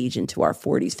as we age into our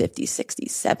 40s, 50s,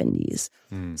 60s, 70s.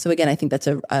 So again, I think that's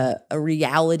a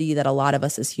reality that a lot of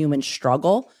us as humans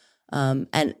struggle.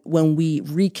 And when we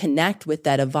reconnect with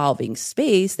that evolving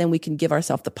space, then we can give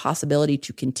ourselves the possibility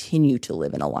to continue to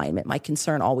live in alignment. My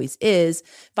concern always is,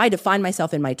 if I define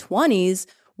myself in my 20s,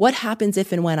 what happens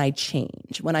if and when I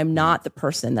change, when I'm not the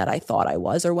person that I thought I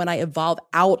was, or when I evolve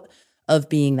out of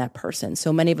being that person?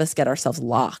 So many of us get ourselves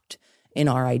locked in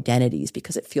our identities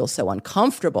because it feels so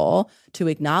uncomfortable to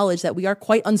acknowledge that we are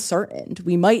quite uncertain.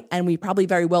 We might, and we probably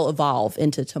very well evolve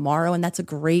into tomorrow. And that's a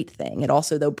great thing. It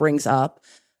also, though, brings up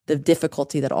the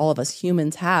difficulty that all of us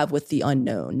humans have with the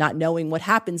unknown, not knowing what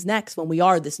happens next when we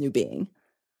are this new being.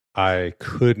 I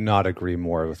could not agree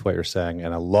more with what you're saying.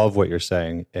 And I love what you're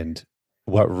saying. And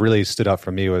what really stood out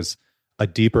for me was a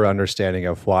deeper understanding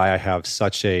of why I have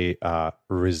such a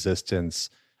resistance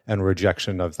and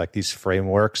rejection of like these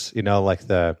frameworks, like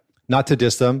not to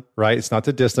diss them, right? It's not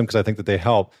to diss them because I think that they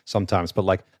help sometimes, but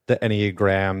like the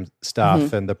Enneagram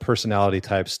stuff and the personality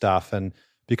type stuff. And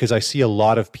because I see a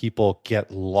lot of people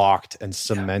get locked and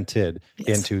cemented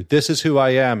into this is who I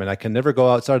am and I can never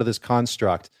go outside of this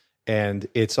construct. And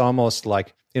it's almost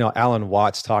like, Alan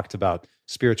Watts talked about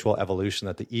spiritual evolution,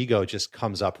 that the ego just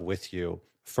comes up with you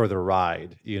for the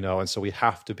ride, and so we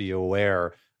have to be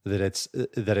aware that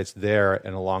it's there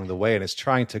and along the way, and it's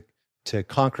trying to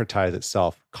concretize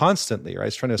itself constantly, right?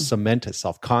 It's trying to cement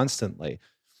itself constantly.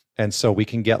 And so we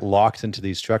can get locked into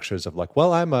these structures of like,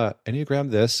 well, I'm a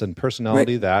Enneagram this and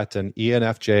personality that and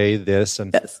ENFJ this.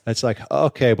 And it's like,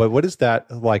 okay, but what is that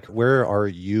like? Where are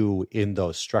you in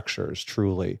those structures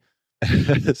truly?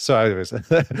 So anyways,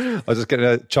 I was just getting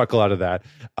a chuckle out of that.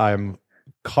 I'm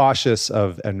cautious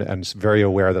of and very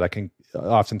aware that I can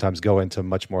oftentimes go into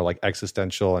much more like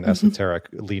existential and esoteric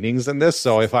leanings in this.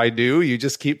 So if I do, you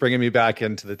just keep bringing me back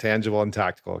into the tangible and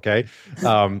tactical, okay?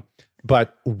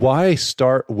 But why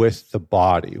start with the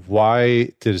body?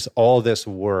 Why does all this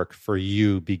work for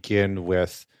you begin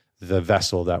with the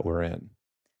vessel that we're in?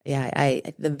 Yeah,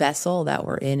 the vessel that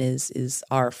we're in is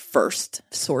our first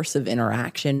source of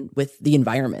interaction with the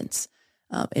environments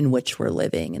in which we're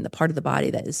living, and the part of the body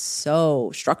that is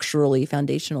so structurally,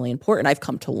 foundationally important. I've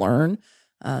come to learn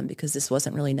because this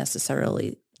wasn't really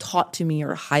necessarily taught to me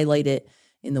or highlighted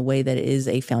in the way that it is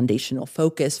a foundational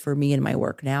focus for me in my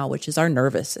work now, which is our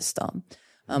nervous system.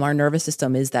 Our nervous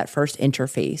system is that first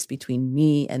interface between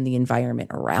me and the environment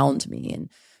around me.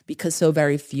 And because so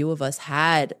very few of us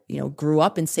grew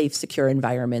up in safe, secure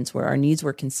environments where our needs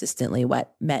were consistently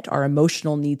met, our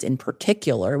emotional needs in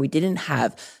particular, we didn't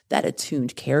have that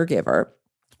attuned caregiver.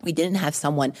 We didn't have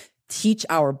someone teach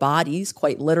our bodies,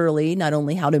 quite literally, not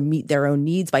only how to meet their own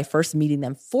needs by first meeting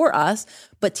them for us,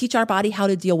 but teach our body how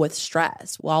to deal with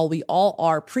stress. While we all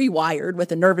are pre-wired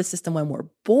with a nervous system when we're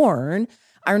born,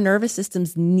 our nervous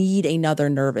systems need another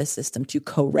nervous system to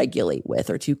co-regulate with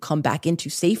or to come back into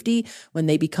safety when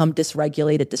they become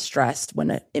dysregulated, distressed.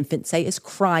 When an infant, say, is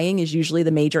crying is usually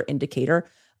the major indicator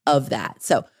of that.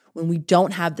 So when we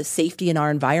don't have the safety in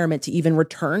our environment to even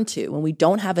return to, when we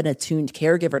don't have an attuned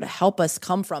caregiver to help us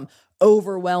come from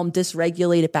overwhelmed,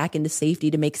 dysregulated back into safety,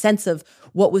 to make sense of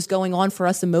what was going on for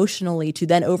us emotionally, to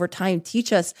then over time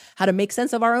teach us how to make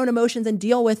sense of our own emotions and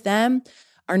deal with them,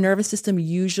 our nervous system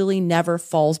usually never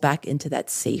falls back into that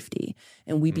safety.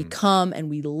 And we become and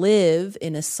we live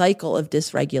in a cycle of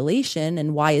dysregulation.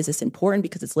 And why is this important?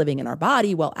 Because it's living in our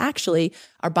body. Well, actually,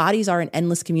 our bodies are in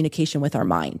endless communication with our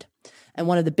mind. And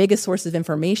one of the biggest sources of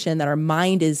information that our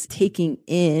mind is taking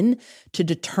in to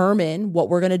determine what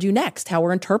we're going to do next, how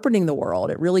we're interpreting the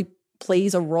world. It really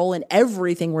plays a role in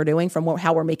everything we're doing, from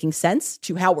how we're making sense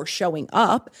to how we're showing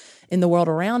up in the world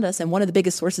around us. And one of the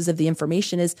biggest sources of the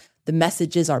information is the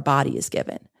messages our body is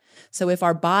given. So if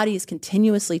our body is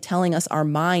continuously telling us, our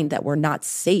mind, that we're not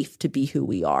safe to be who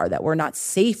we are, that we're not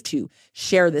safe to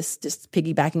share this, just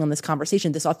piggybacking on this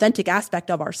conversation, this authentic aspect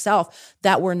of ourself,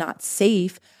 that we're not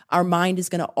safe, our mind is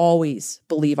going to always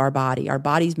believe our body. Our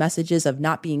body's messages of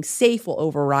not being safe will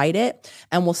override it,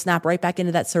 and we'll snap right back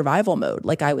into that survival mode,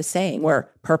 like I was saying, where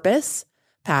purpose,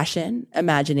 passion,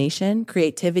 imagination,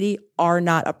 creativity are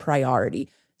not a priority.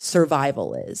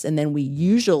 Survival is. And then we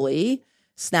usually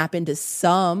snap into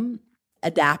some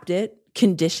adapted,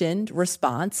 conditioned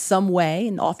response, some way,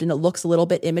 and often it looks a little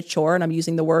bit immature, and I'm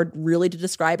using the word really to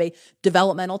describe a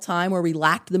developmental time where we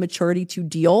lacked the maturity to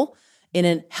deal in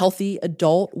a healthy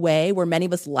adult way, where many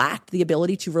of us lacked the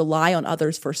ability to rely on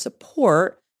others for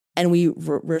support, and we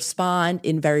respond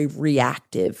in very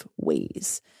reactive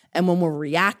ways. And when we're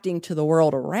reacting to the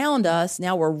world around us,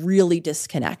 now we're really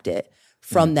disconnected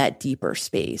from that deeper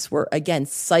space. We're, again,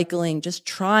 cycling, just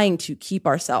trying to keep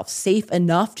ourselves safe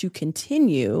enough to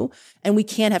continue, and we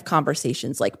can't have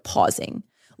conversations like pausing,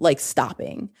 like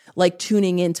stopping, like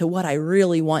tuning into what I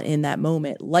really want in that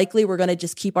moment. Likely, we're going to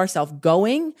just keep ourselves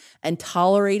going and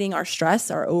tolerating our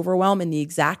stress, our overwhelm in the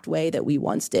exact way that we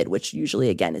once did, which usually,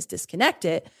 again, is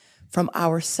disconnected from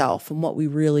ourself, from what we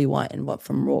really want and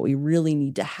from what we really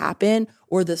need to happen,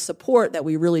 or the support that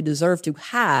we really deserve to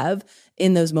have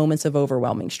in those moments of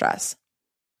overwhelming stress.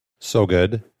 So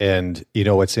good. And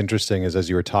what's interesting is as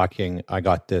you were talking, I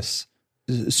got this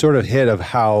sort of hit of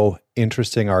how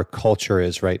interesting our culture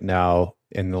is right now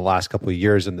in the last couple of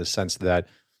years, in the sense that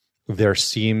there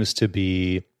seems to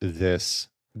be this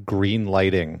green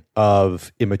lighting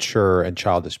of immature and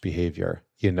childish behavior,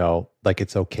 like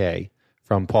it's okay,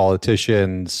 from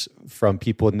politicians, from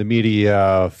people in the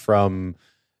media, from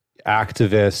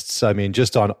activists. I mean,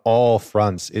 just on all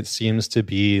fronts, it seems to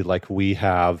be like we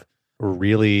have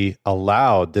really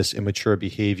allowed this immature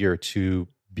behavior to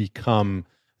become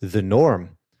the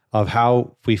norm of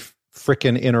how we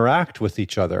frickin' interact with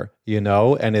each other,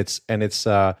 and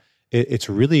it's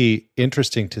really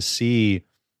interesting to see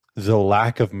the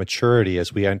lack of maturity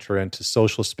as we enter into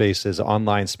social spaces,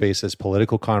 online spaces,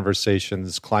 political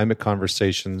conversations, climate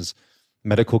conversations,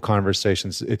 medical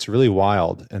conversations. It's really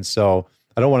wild. And so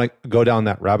I don't want to go down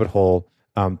that rabbit hole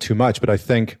too much, but I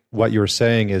think what you're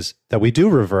saying is that we do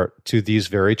revert to these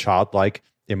very childlike,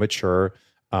 immature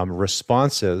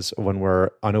responses when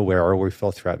we're unaware or we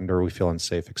feel threatened or we feel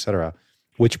unsafe, et cetera.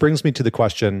 Which brings me to the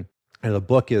question, and the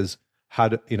book is how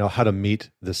to meet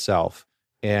the self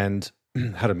and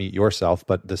how to meet yourself,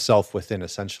 but the self within,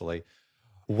 essentially.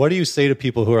 What do you say to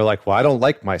people who are like, well, I don't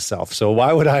like myself, so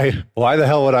why the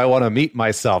hell would I want to meet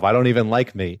myself? I don't even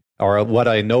like me. Or what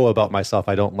I know about myself,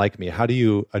 I don't like me. How do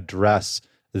you address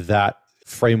that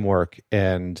framework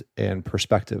and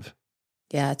perspective?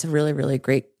 Yeah, it's a really, really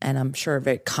great, and I'm sure a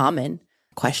very common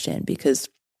question, because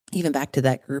even back to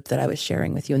that group that I was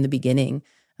sharing with you in the beginning,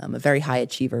 very high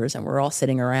achievers, and we're all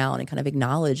sitting around and kind of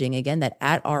acknowledging again that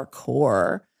at our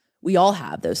core, we all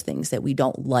have those things that we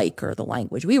don't like, or the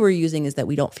language we were using is that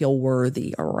we don't feel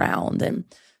worthy around. And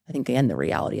I think, again, the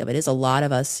reality of it is a lot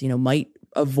of us, might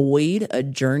avoid a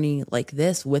journey like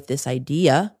this with this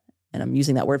idea, and I'm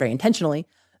using that word very intentionally,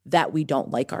 that we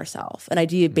don't like ourselves. An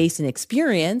idea based in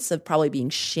experience of probably being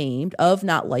shamed, of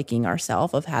not liking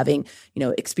ourselves, of having,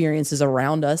 experiences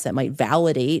around us that might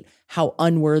validate how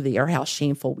unworthy or how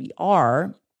shameful we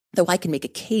are. Though I can make a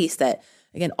case that,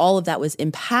 again, all of that was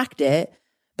impacted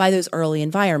by those early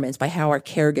environments, by how our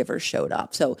caregivers showed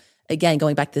up. So again,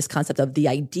 going back to this concept of the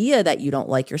idea that you don't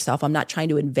like yourself, I'm not trying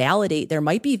to invalidate. There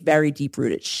might be very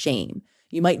deep-rooted shame.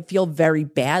 You might feel very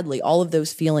badly. All of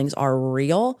those feelings are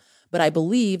real. But I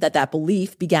believe that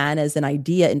belief began as an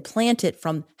idea implanted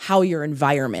from how your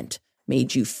environment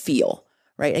made you feel,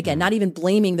 right? Again, not even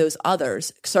blaming those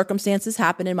others. Circumstances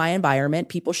happened in my environment.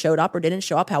 People showed up or didn't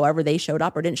show up, however they showed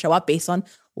up or didn't show up based on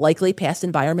likely past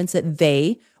environments that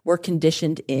they were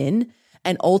conditioned in.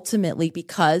 And ultimately,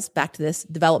 because back to this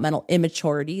developmental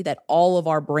immaturity that all of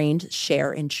our brains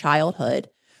share in childhood,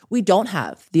 we don't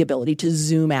have the ability to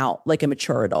zoom out like a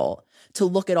mature adult, to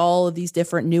look at all of these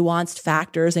different nuanced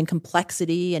factors and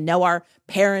complexity and know our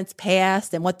parents'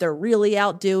 past and what they're really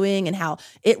out doing and how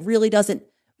it really doesn't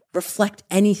reflect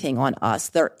anything on us.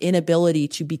 Their inability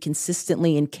to be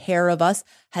consistently in care of us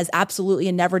has absolutely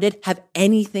and never did have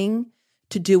anything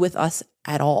to do with us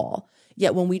at all.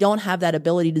 Yet when we don't have that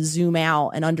ability to zoom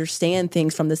out and understand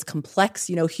things from this complex,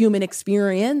 human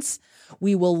experience,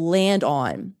 we will land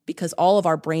on, because all of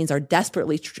our brains are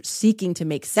desperately seeking to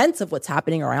make sense of what's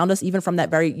happening around us, even from that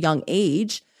very young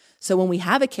age. So when we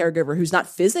have a caregiver who's not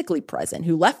physically present,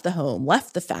 who left the home,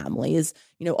 left the family, is,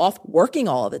 off working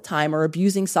all of the time or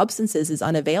abusing substances, is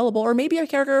unavailable, or maybe a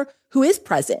caregiver who is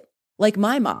present, like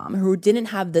my mom, who didn't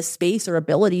have the space or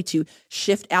ability to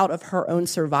shift out of her own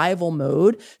survival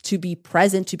mode, to be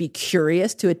present, to be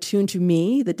curious, to attune to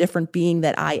me, the different being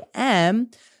that I am.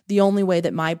 The only way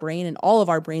that my brain and all of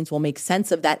our brains will make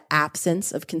sense of that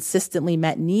absence of consistently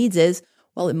met needs is,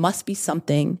 well, it must be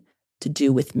something to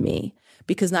do with me.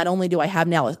 Because not only do I have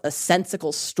now a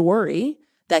sensical story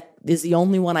that is the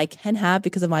only one I can have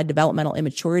because of my developmental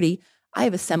immaturity, I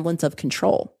have a semblance of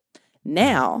control.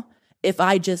 Now, if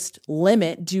I just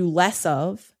limit, do less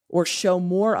of, or show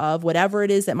more of whatever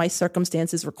it is that my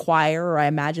circumstances require, or I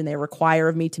imagine they require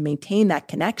of me to maintain that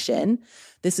connection,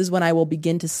 this is when I will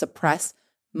begin to suppress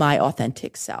my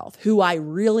authentic self, who I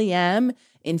really am,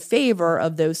 in favor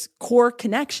of those core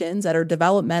connections that are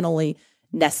developmentally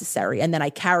necessary. And then I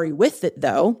carry with it,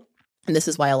 though, and this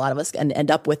is why a lot of us can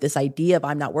end up with this idea of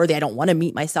I'm not worthy, I don't want to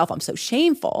meet myself, I'm so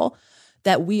shameful,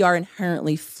 that we are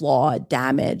inherently flawed,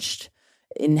 damaged,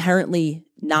 inherently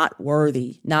not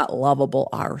worthy, not lovable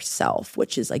ourself,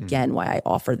 which is, again, why I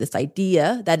offer this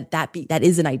idea that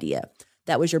is an idea.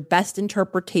 That was your best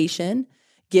interpretation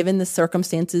given the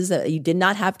circumstances that you did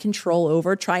not have control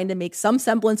over, trying to make some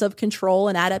semblance of control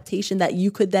and adaptation that you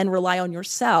could then rely on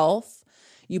yourself.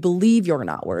 You believe you're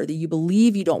not worthy. You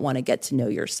believe you don't want to get to know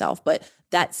yourself. But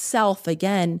that self,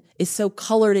 again, is so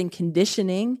colored in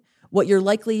conditioning What you're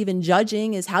likely even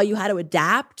judging is how you had to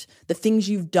adapt, the things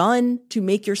you've done to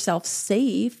make yourself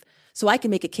safe. So I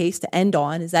can make a case to end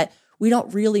on is that we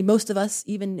don't really, most of us,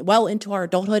 even well into our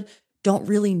adulthood, don't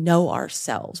really know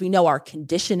ourselves. We know our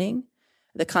conditioning.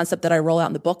 The concept that I roll out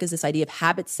in the book is this idea of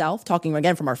habit self, talking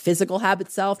again from our physical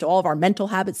habit self to all of our mental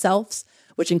habit selves,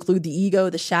 which include the ego,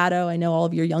 the shadow. I know all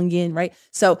of your Jungian, right?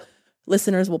 So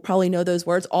listeners will probably know those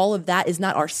words. All of that is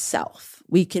not our self.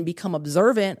 We can become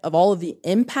observant of all of the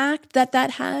impact that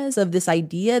that has, of this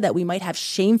idea that we might have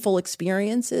shameful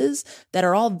experiences that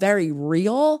are all very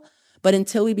real. But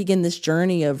until we begin this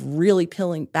journey of really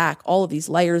peeling back all of these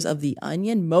layers of the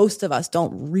onion, most of us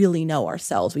don't really know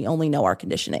ourselves. We only know our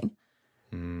conditioning.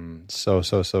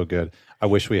 So good. I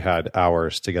wish we had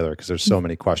hours together because there's so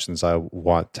many questions I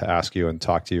want to ask you and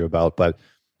talk to you about, but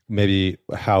maybe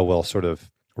how we'll sort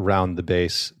of round the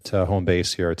base to home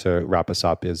base here to wrap us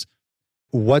up is,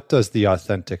 what does the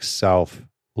authentic self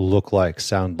look like,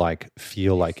 sound like,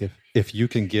 feel like? If you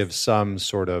can give some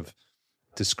sort of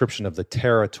description of the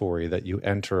territory that you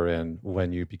enter in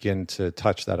when you begin to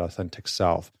touch that authentic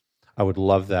self, I would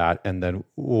love that. And then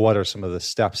what are some of the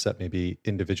steps that maybe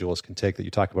individuals can take that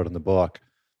you talk about in the book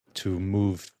to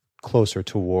move closer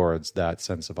towards that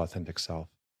sense of authentic self?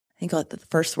 I think the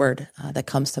first word that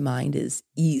comes to mind is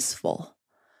easeful.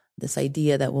 This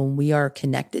idea that when we are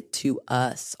connected to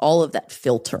us, all of that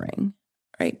filtering,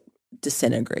 right,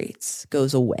 disintegrates,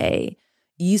 goes away.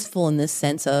 Easeful in this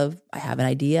sense of, I have an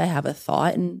idea, I have a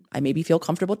thought, and I maybe feel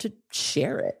comfortable to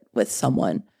share it with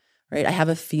someone, right? I have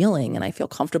a feeling and I feel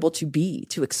comfortable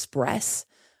to express.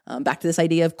 Back to this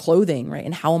idea of clothing, right?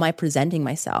 And how am I presenting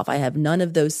myself? I have none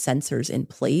of those sensors in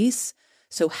place.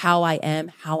 So how I am,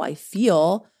 how I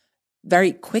feel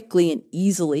very quickly and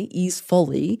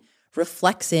easefully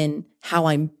reflects in how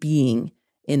I'm being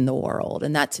in the world.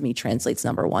 And that to me translates,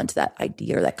 number one, to that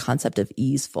idea or that concept of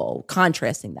easeful,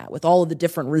 contrasting that with all of the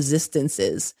different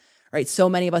resistances, right? So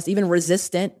many of us, even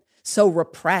resistant, so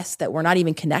repressed that we're not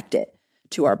even connected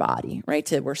to our body, right?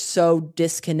 We're so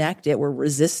disconnected, we're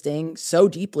resisting so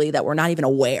deeply that we're not even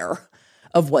aware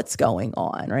of what's going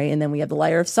on, right? And then we have the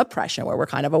layer of suppression where we're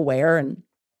kind of aware and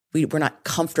we're not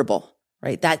comfortable,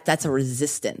 right? That's a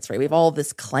resistance, right? We have all of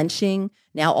this clenching,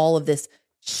 now all of this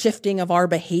shifting of our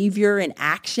behavior and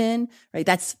action, right?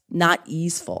 That's not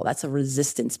easeful. That's a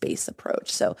resistance-based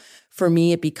approach. So for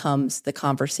me, it becomes the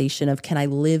conversation of, can I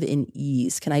live in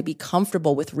ease? Can I be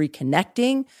comfortable with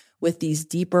reconnecting with these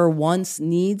deeper wants,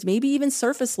 needs, maybe even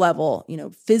surface level,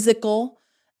 physical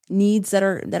needs that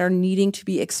are needing to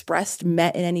be expressed,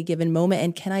 met in any given moment?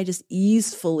 And can I just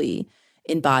easefully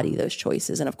embody those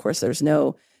choices? And of course, there's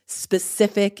no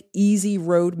specific, easy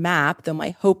roadmap, though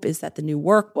my hope is that the new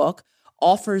workbook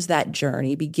offers that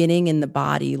journey, beginning in the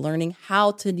body, learning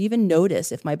how to even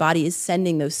notice if my body is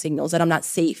sending those signals that I'm not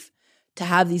safe to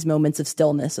have these moments of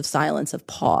stillness, of silence, of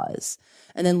pause.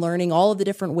 And then learning all of the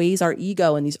different ways our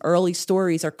ego and these early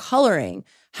stories are coloring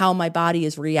how my body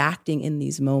is reacting in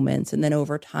these moments. And then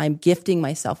over time, gifting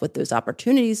myself with those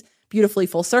opportunities, beautifully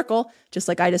full circle, just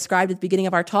like I described at the beginning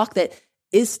of our talk, that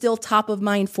is still top of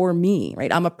mind for me,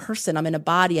 right? I'm a person, I'm in a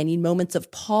body, I need moments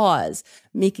of pause,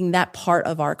 making that part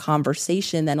of our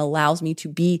conversation that allows me to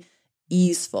be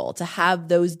easeful, to have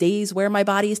those days where my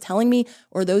body is telling me,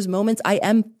 or those moments I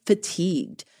am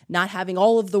fatigued, not having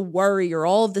all of the worry or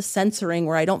all of the censoring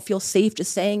where I don't feel safe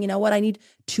just saying, you know what, I need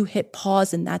to hit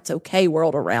pause and that's okay,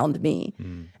 world around me.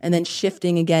 And then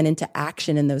shifting again into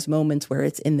action in those moments where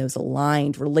it's in those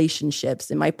aligned relationships,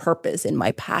 in my purpose, in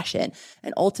my passion,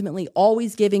 and ultimately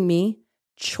always giving me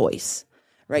choice,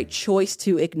 right? Choice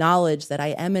to acknowledge that I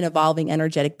am an evolving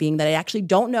energetic being, that I actually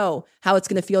don't know how it's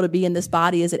going to feel to be in this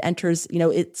body as it enters,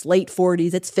 its late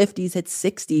 40s, its 50s, its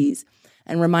 60s.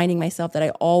 And reminding myself that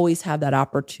I always have that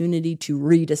opportunity to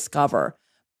rediscover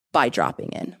by dropping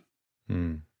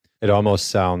in. It almost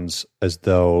sounds as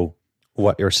though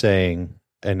what you're saying,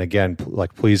 and again,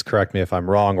 please correct me if I'm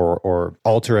wrong or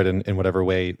alter it in whatever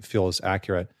way feels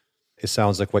accurate. It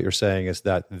sounds like what you're saying is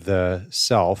that the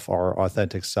self, our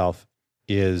authentic self,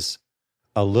 is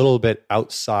a little bit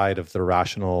outside of the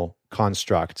rational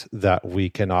construct that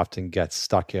we can often get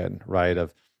stuck in, right?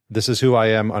 Of, this is who I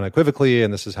am unequivocally,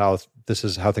 and this is how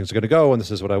things are going to go, and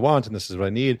this is what I want, and this is what I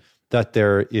need. That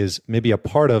there is maybe a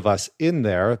part of us in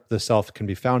there, the self can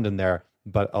be found in there,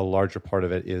 but a larger part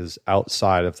of it is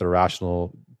outside of the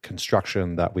rational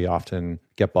construction that we often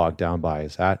get bogged down by.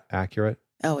 Is that accurate?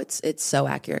 Oh, it's so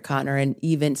accurate, Connor, and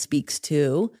even speaks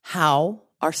to how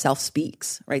our self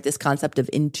speaks, right? This concept of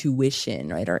intuition,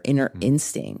 right? Our inner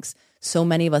instincts. So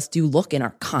many of us do look in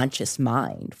our conscious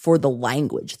mind for the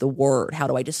language, the word. How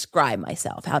do I describe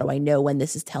myself? How do I know when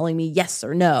this is telling me yes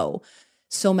or no?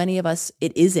 so many of us,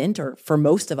 it isn't, or for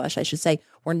most of us, I should say,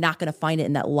 we're not going to find it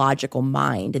in that logical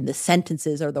mind, in the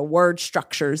sentences or the word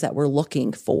structures that we're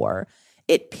looking for.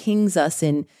 It pings us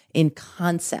in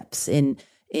concepts, in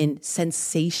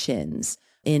sensations,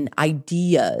 in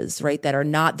ideas, right, that are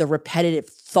not the repetitive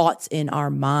thoughts in our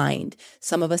mind.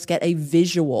 Some of us get a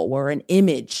visual where an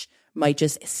image might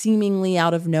just seemingly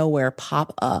out of nowhere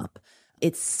pop up.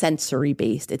 It's sensory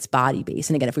based, it's body based.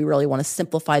 And again, if we really want to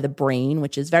simplify the brain,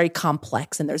 which is very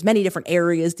complex and there's many different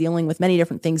areas dealing with many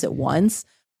different things at once,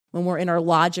 when we're in our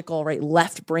logical, right,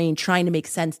 left brain trying to make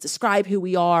sense, describe who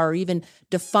we are, or even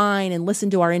define and listen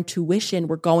to our intuition,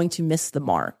 we're going to miss the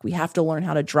mark. We have to learn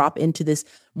how to drop into this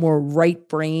more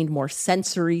right-brained, more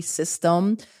sensory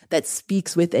system that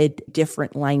speaks with a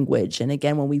different language. And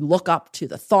again, when we look up to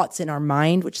the thoughts in our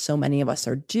mind, which so many of us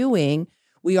are doing,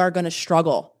 we are going to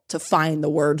struggle to find the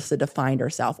words to define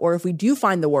ourselves. Or if we do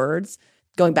find the words,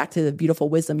 going back to the beautiful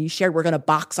wisdom you shared, we're going to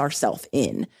box ourselves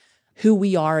in. Who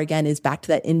we are, again, is back to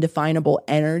that indefinable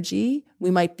energy. We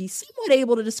might be somewhat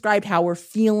able to describe how we're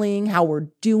feeling, how we're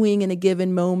doing in a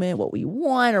given moment, what we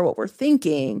want or what we're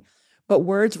thinking. But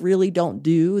words really don't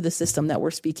do the system that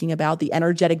we're speaking about, the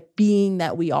energetic being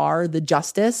that we are, the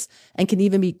justice, and can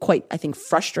even be quite, I think,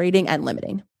 frustrating and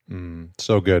limiting.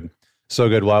 So good. So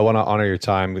good. Well, I want to honor your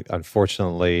time.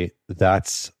 Unfortunately,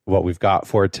 that's what we've got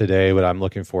for today, but I'm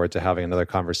looking forward to having another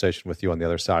conversation with you on the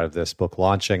other side of this book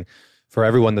launching. For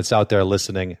everyone that's out there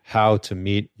listening, How to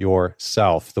Meet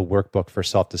Yourself, the workbook for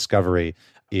self-discovery,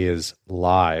 is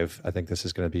live. I think this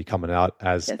is going to be coming out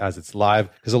as it's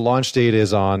live, because the launch date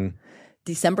is on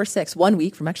December 6th, 1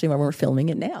 week from actually when we're filming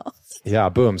it now. Yeah,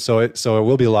 boom. So it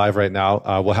will be live right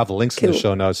now. We'll have the links in the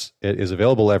show notes. It is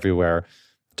available everywhere.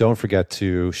 Don't forget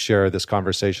to share this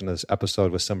conversation, this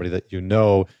episode, with somebody that you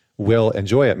know will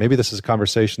enjoy it. Maybe this is a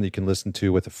conversation that you can listen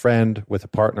to with a friend, with a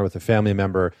partner, with a family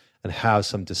member, and have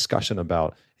some discussion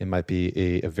about. It might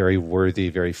be a very worthy,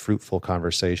 very fruitful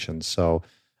conversation. So,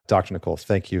 Dr. Nicole,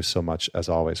 thank you so much, as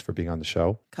always, for being on the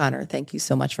show. Connor, thank you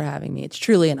so much for having me. It's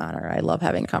truly an honor. I love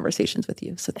having conversations with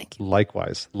you. So thank you.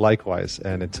 Likewise.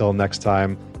 And until next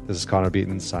time, this is Connor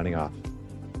Beaton signing off.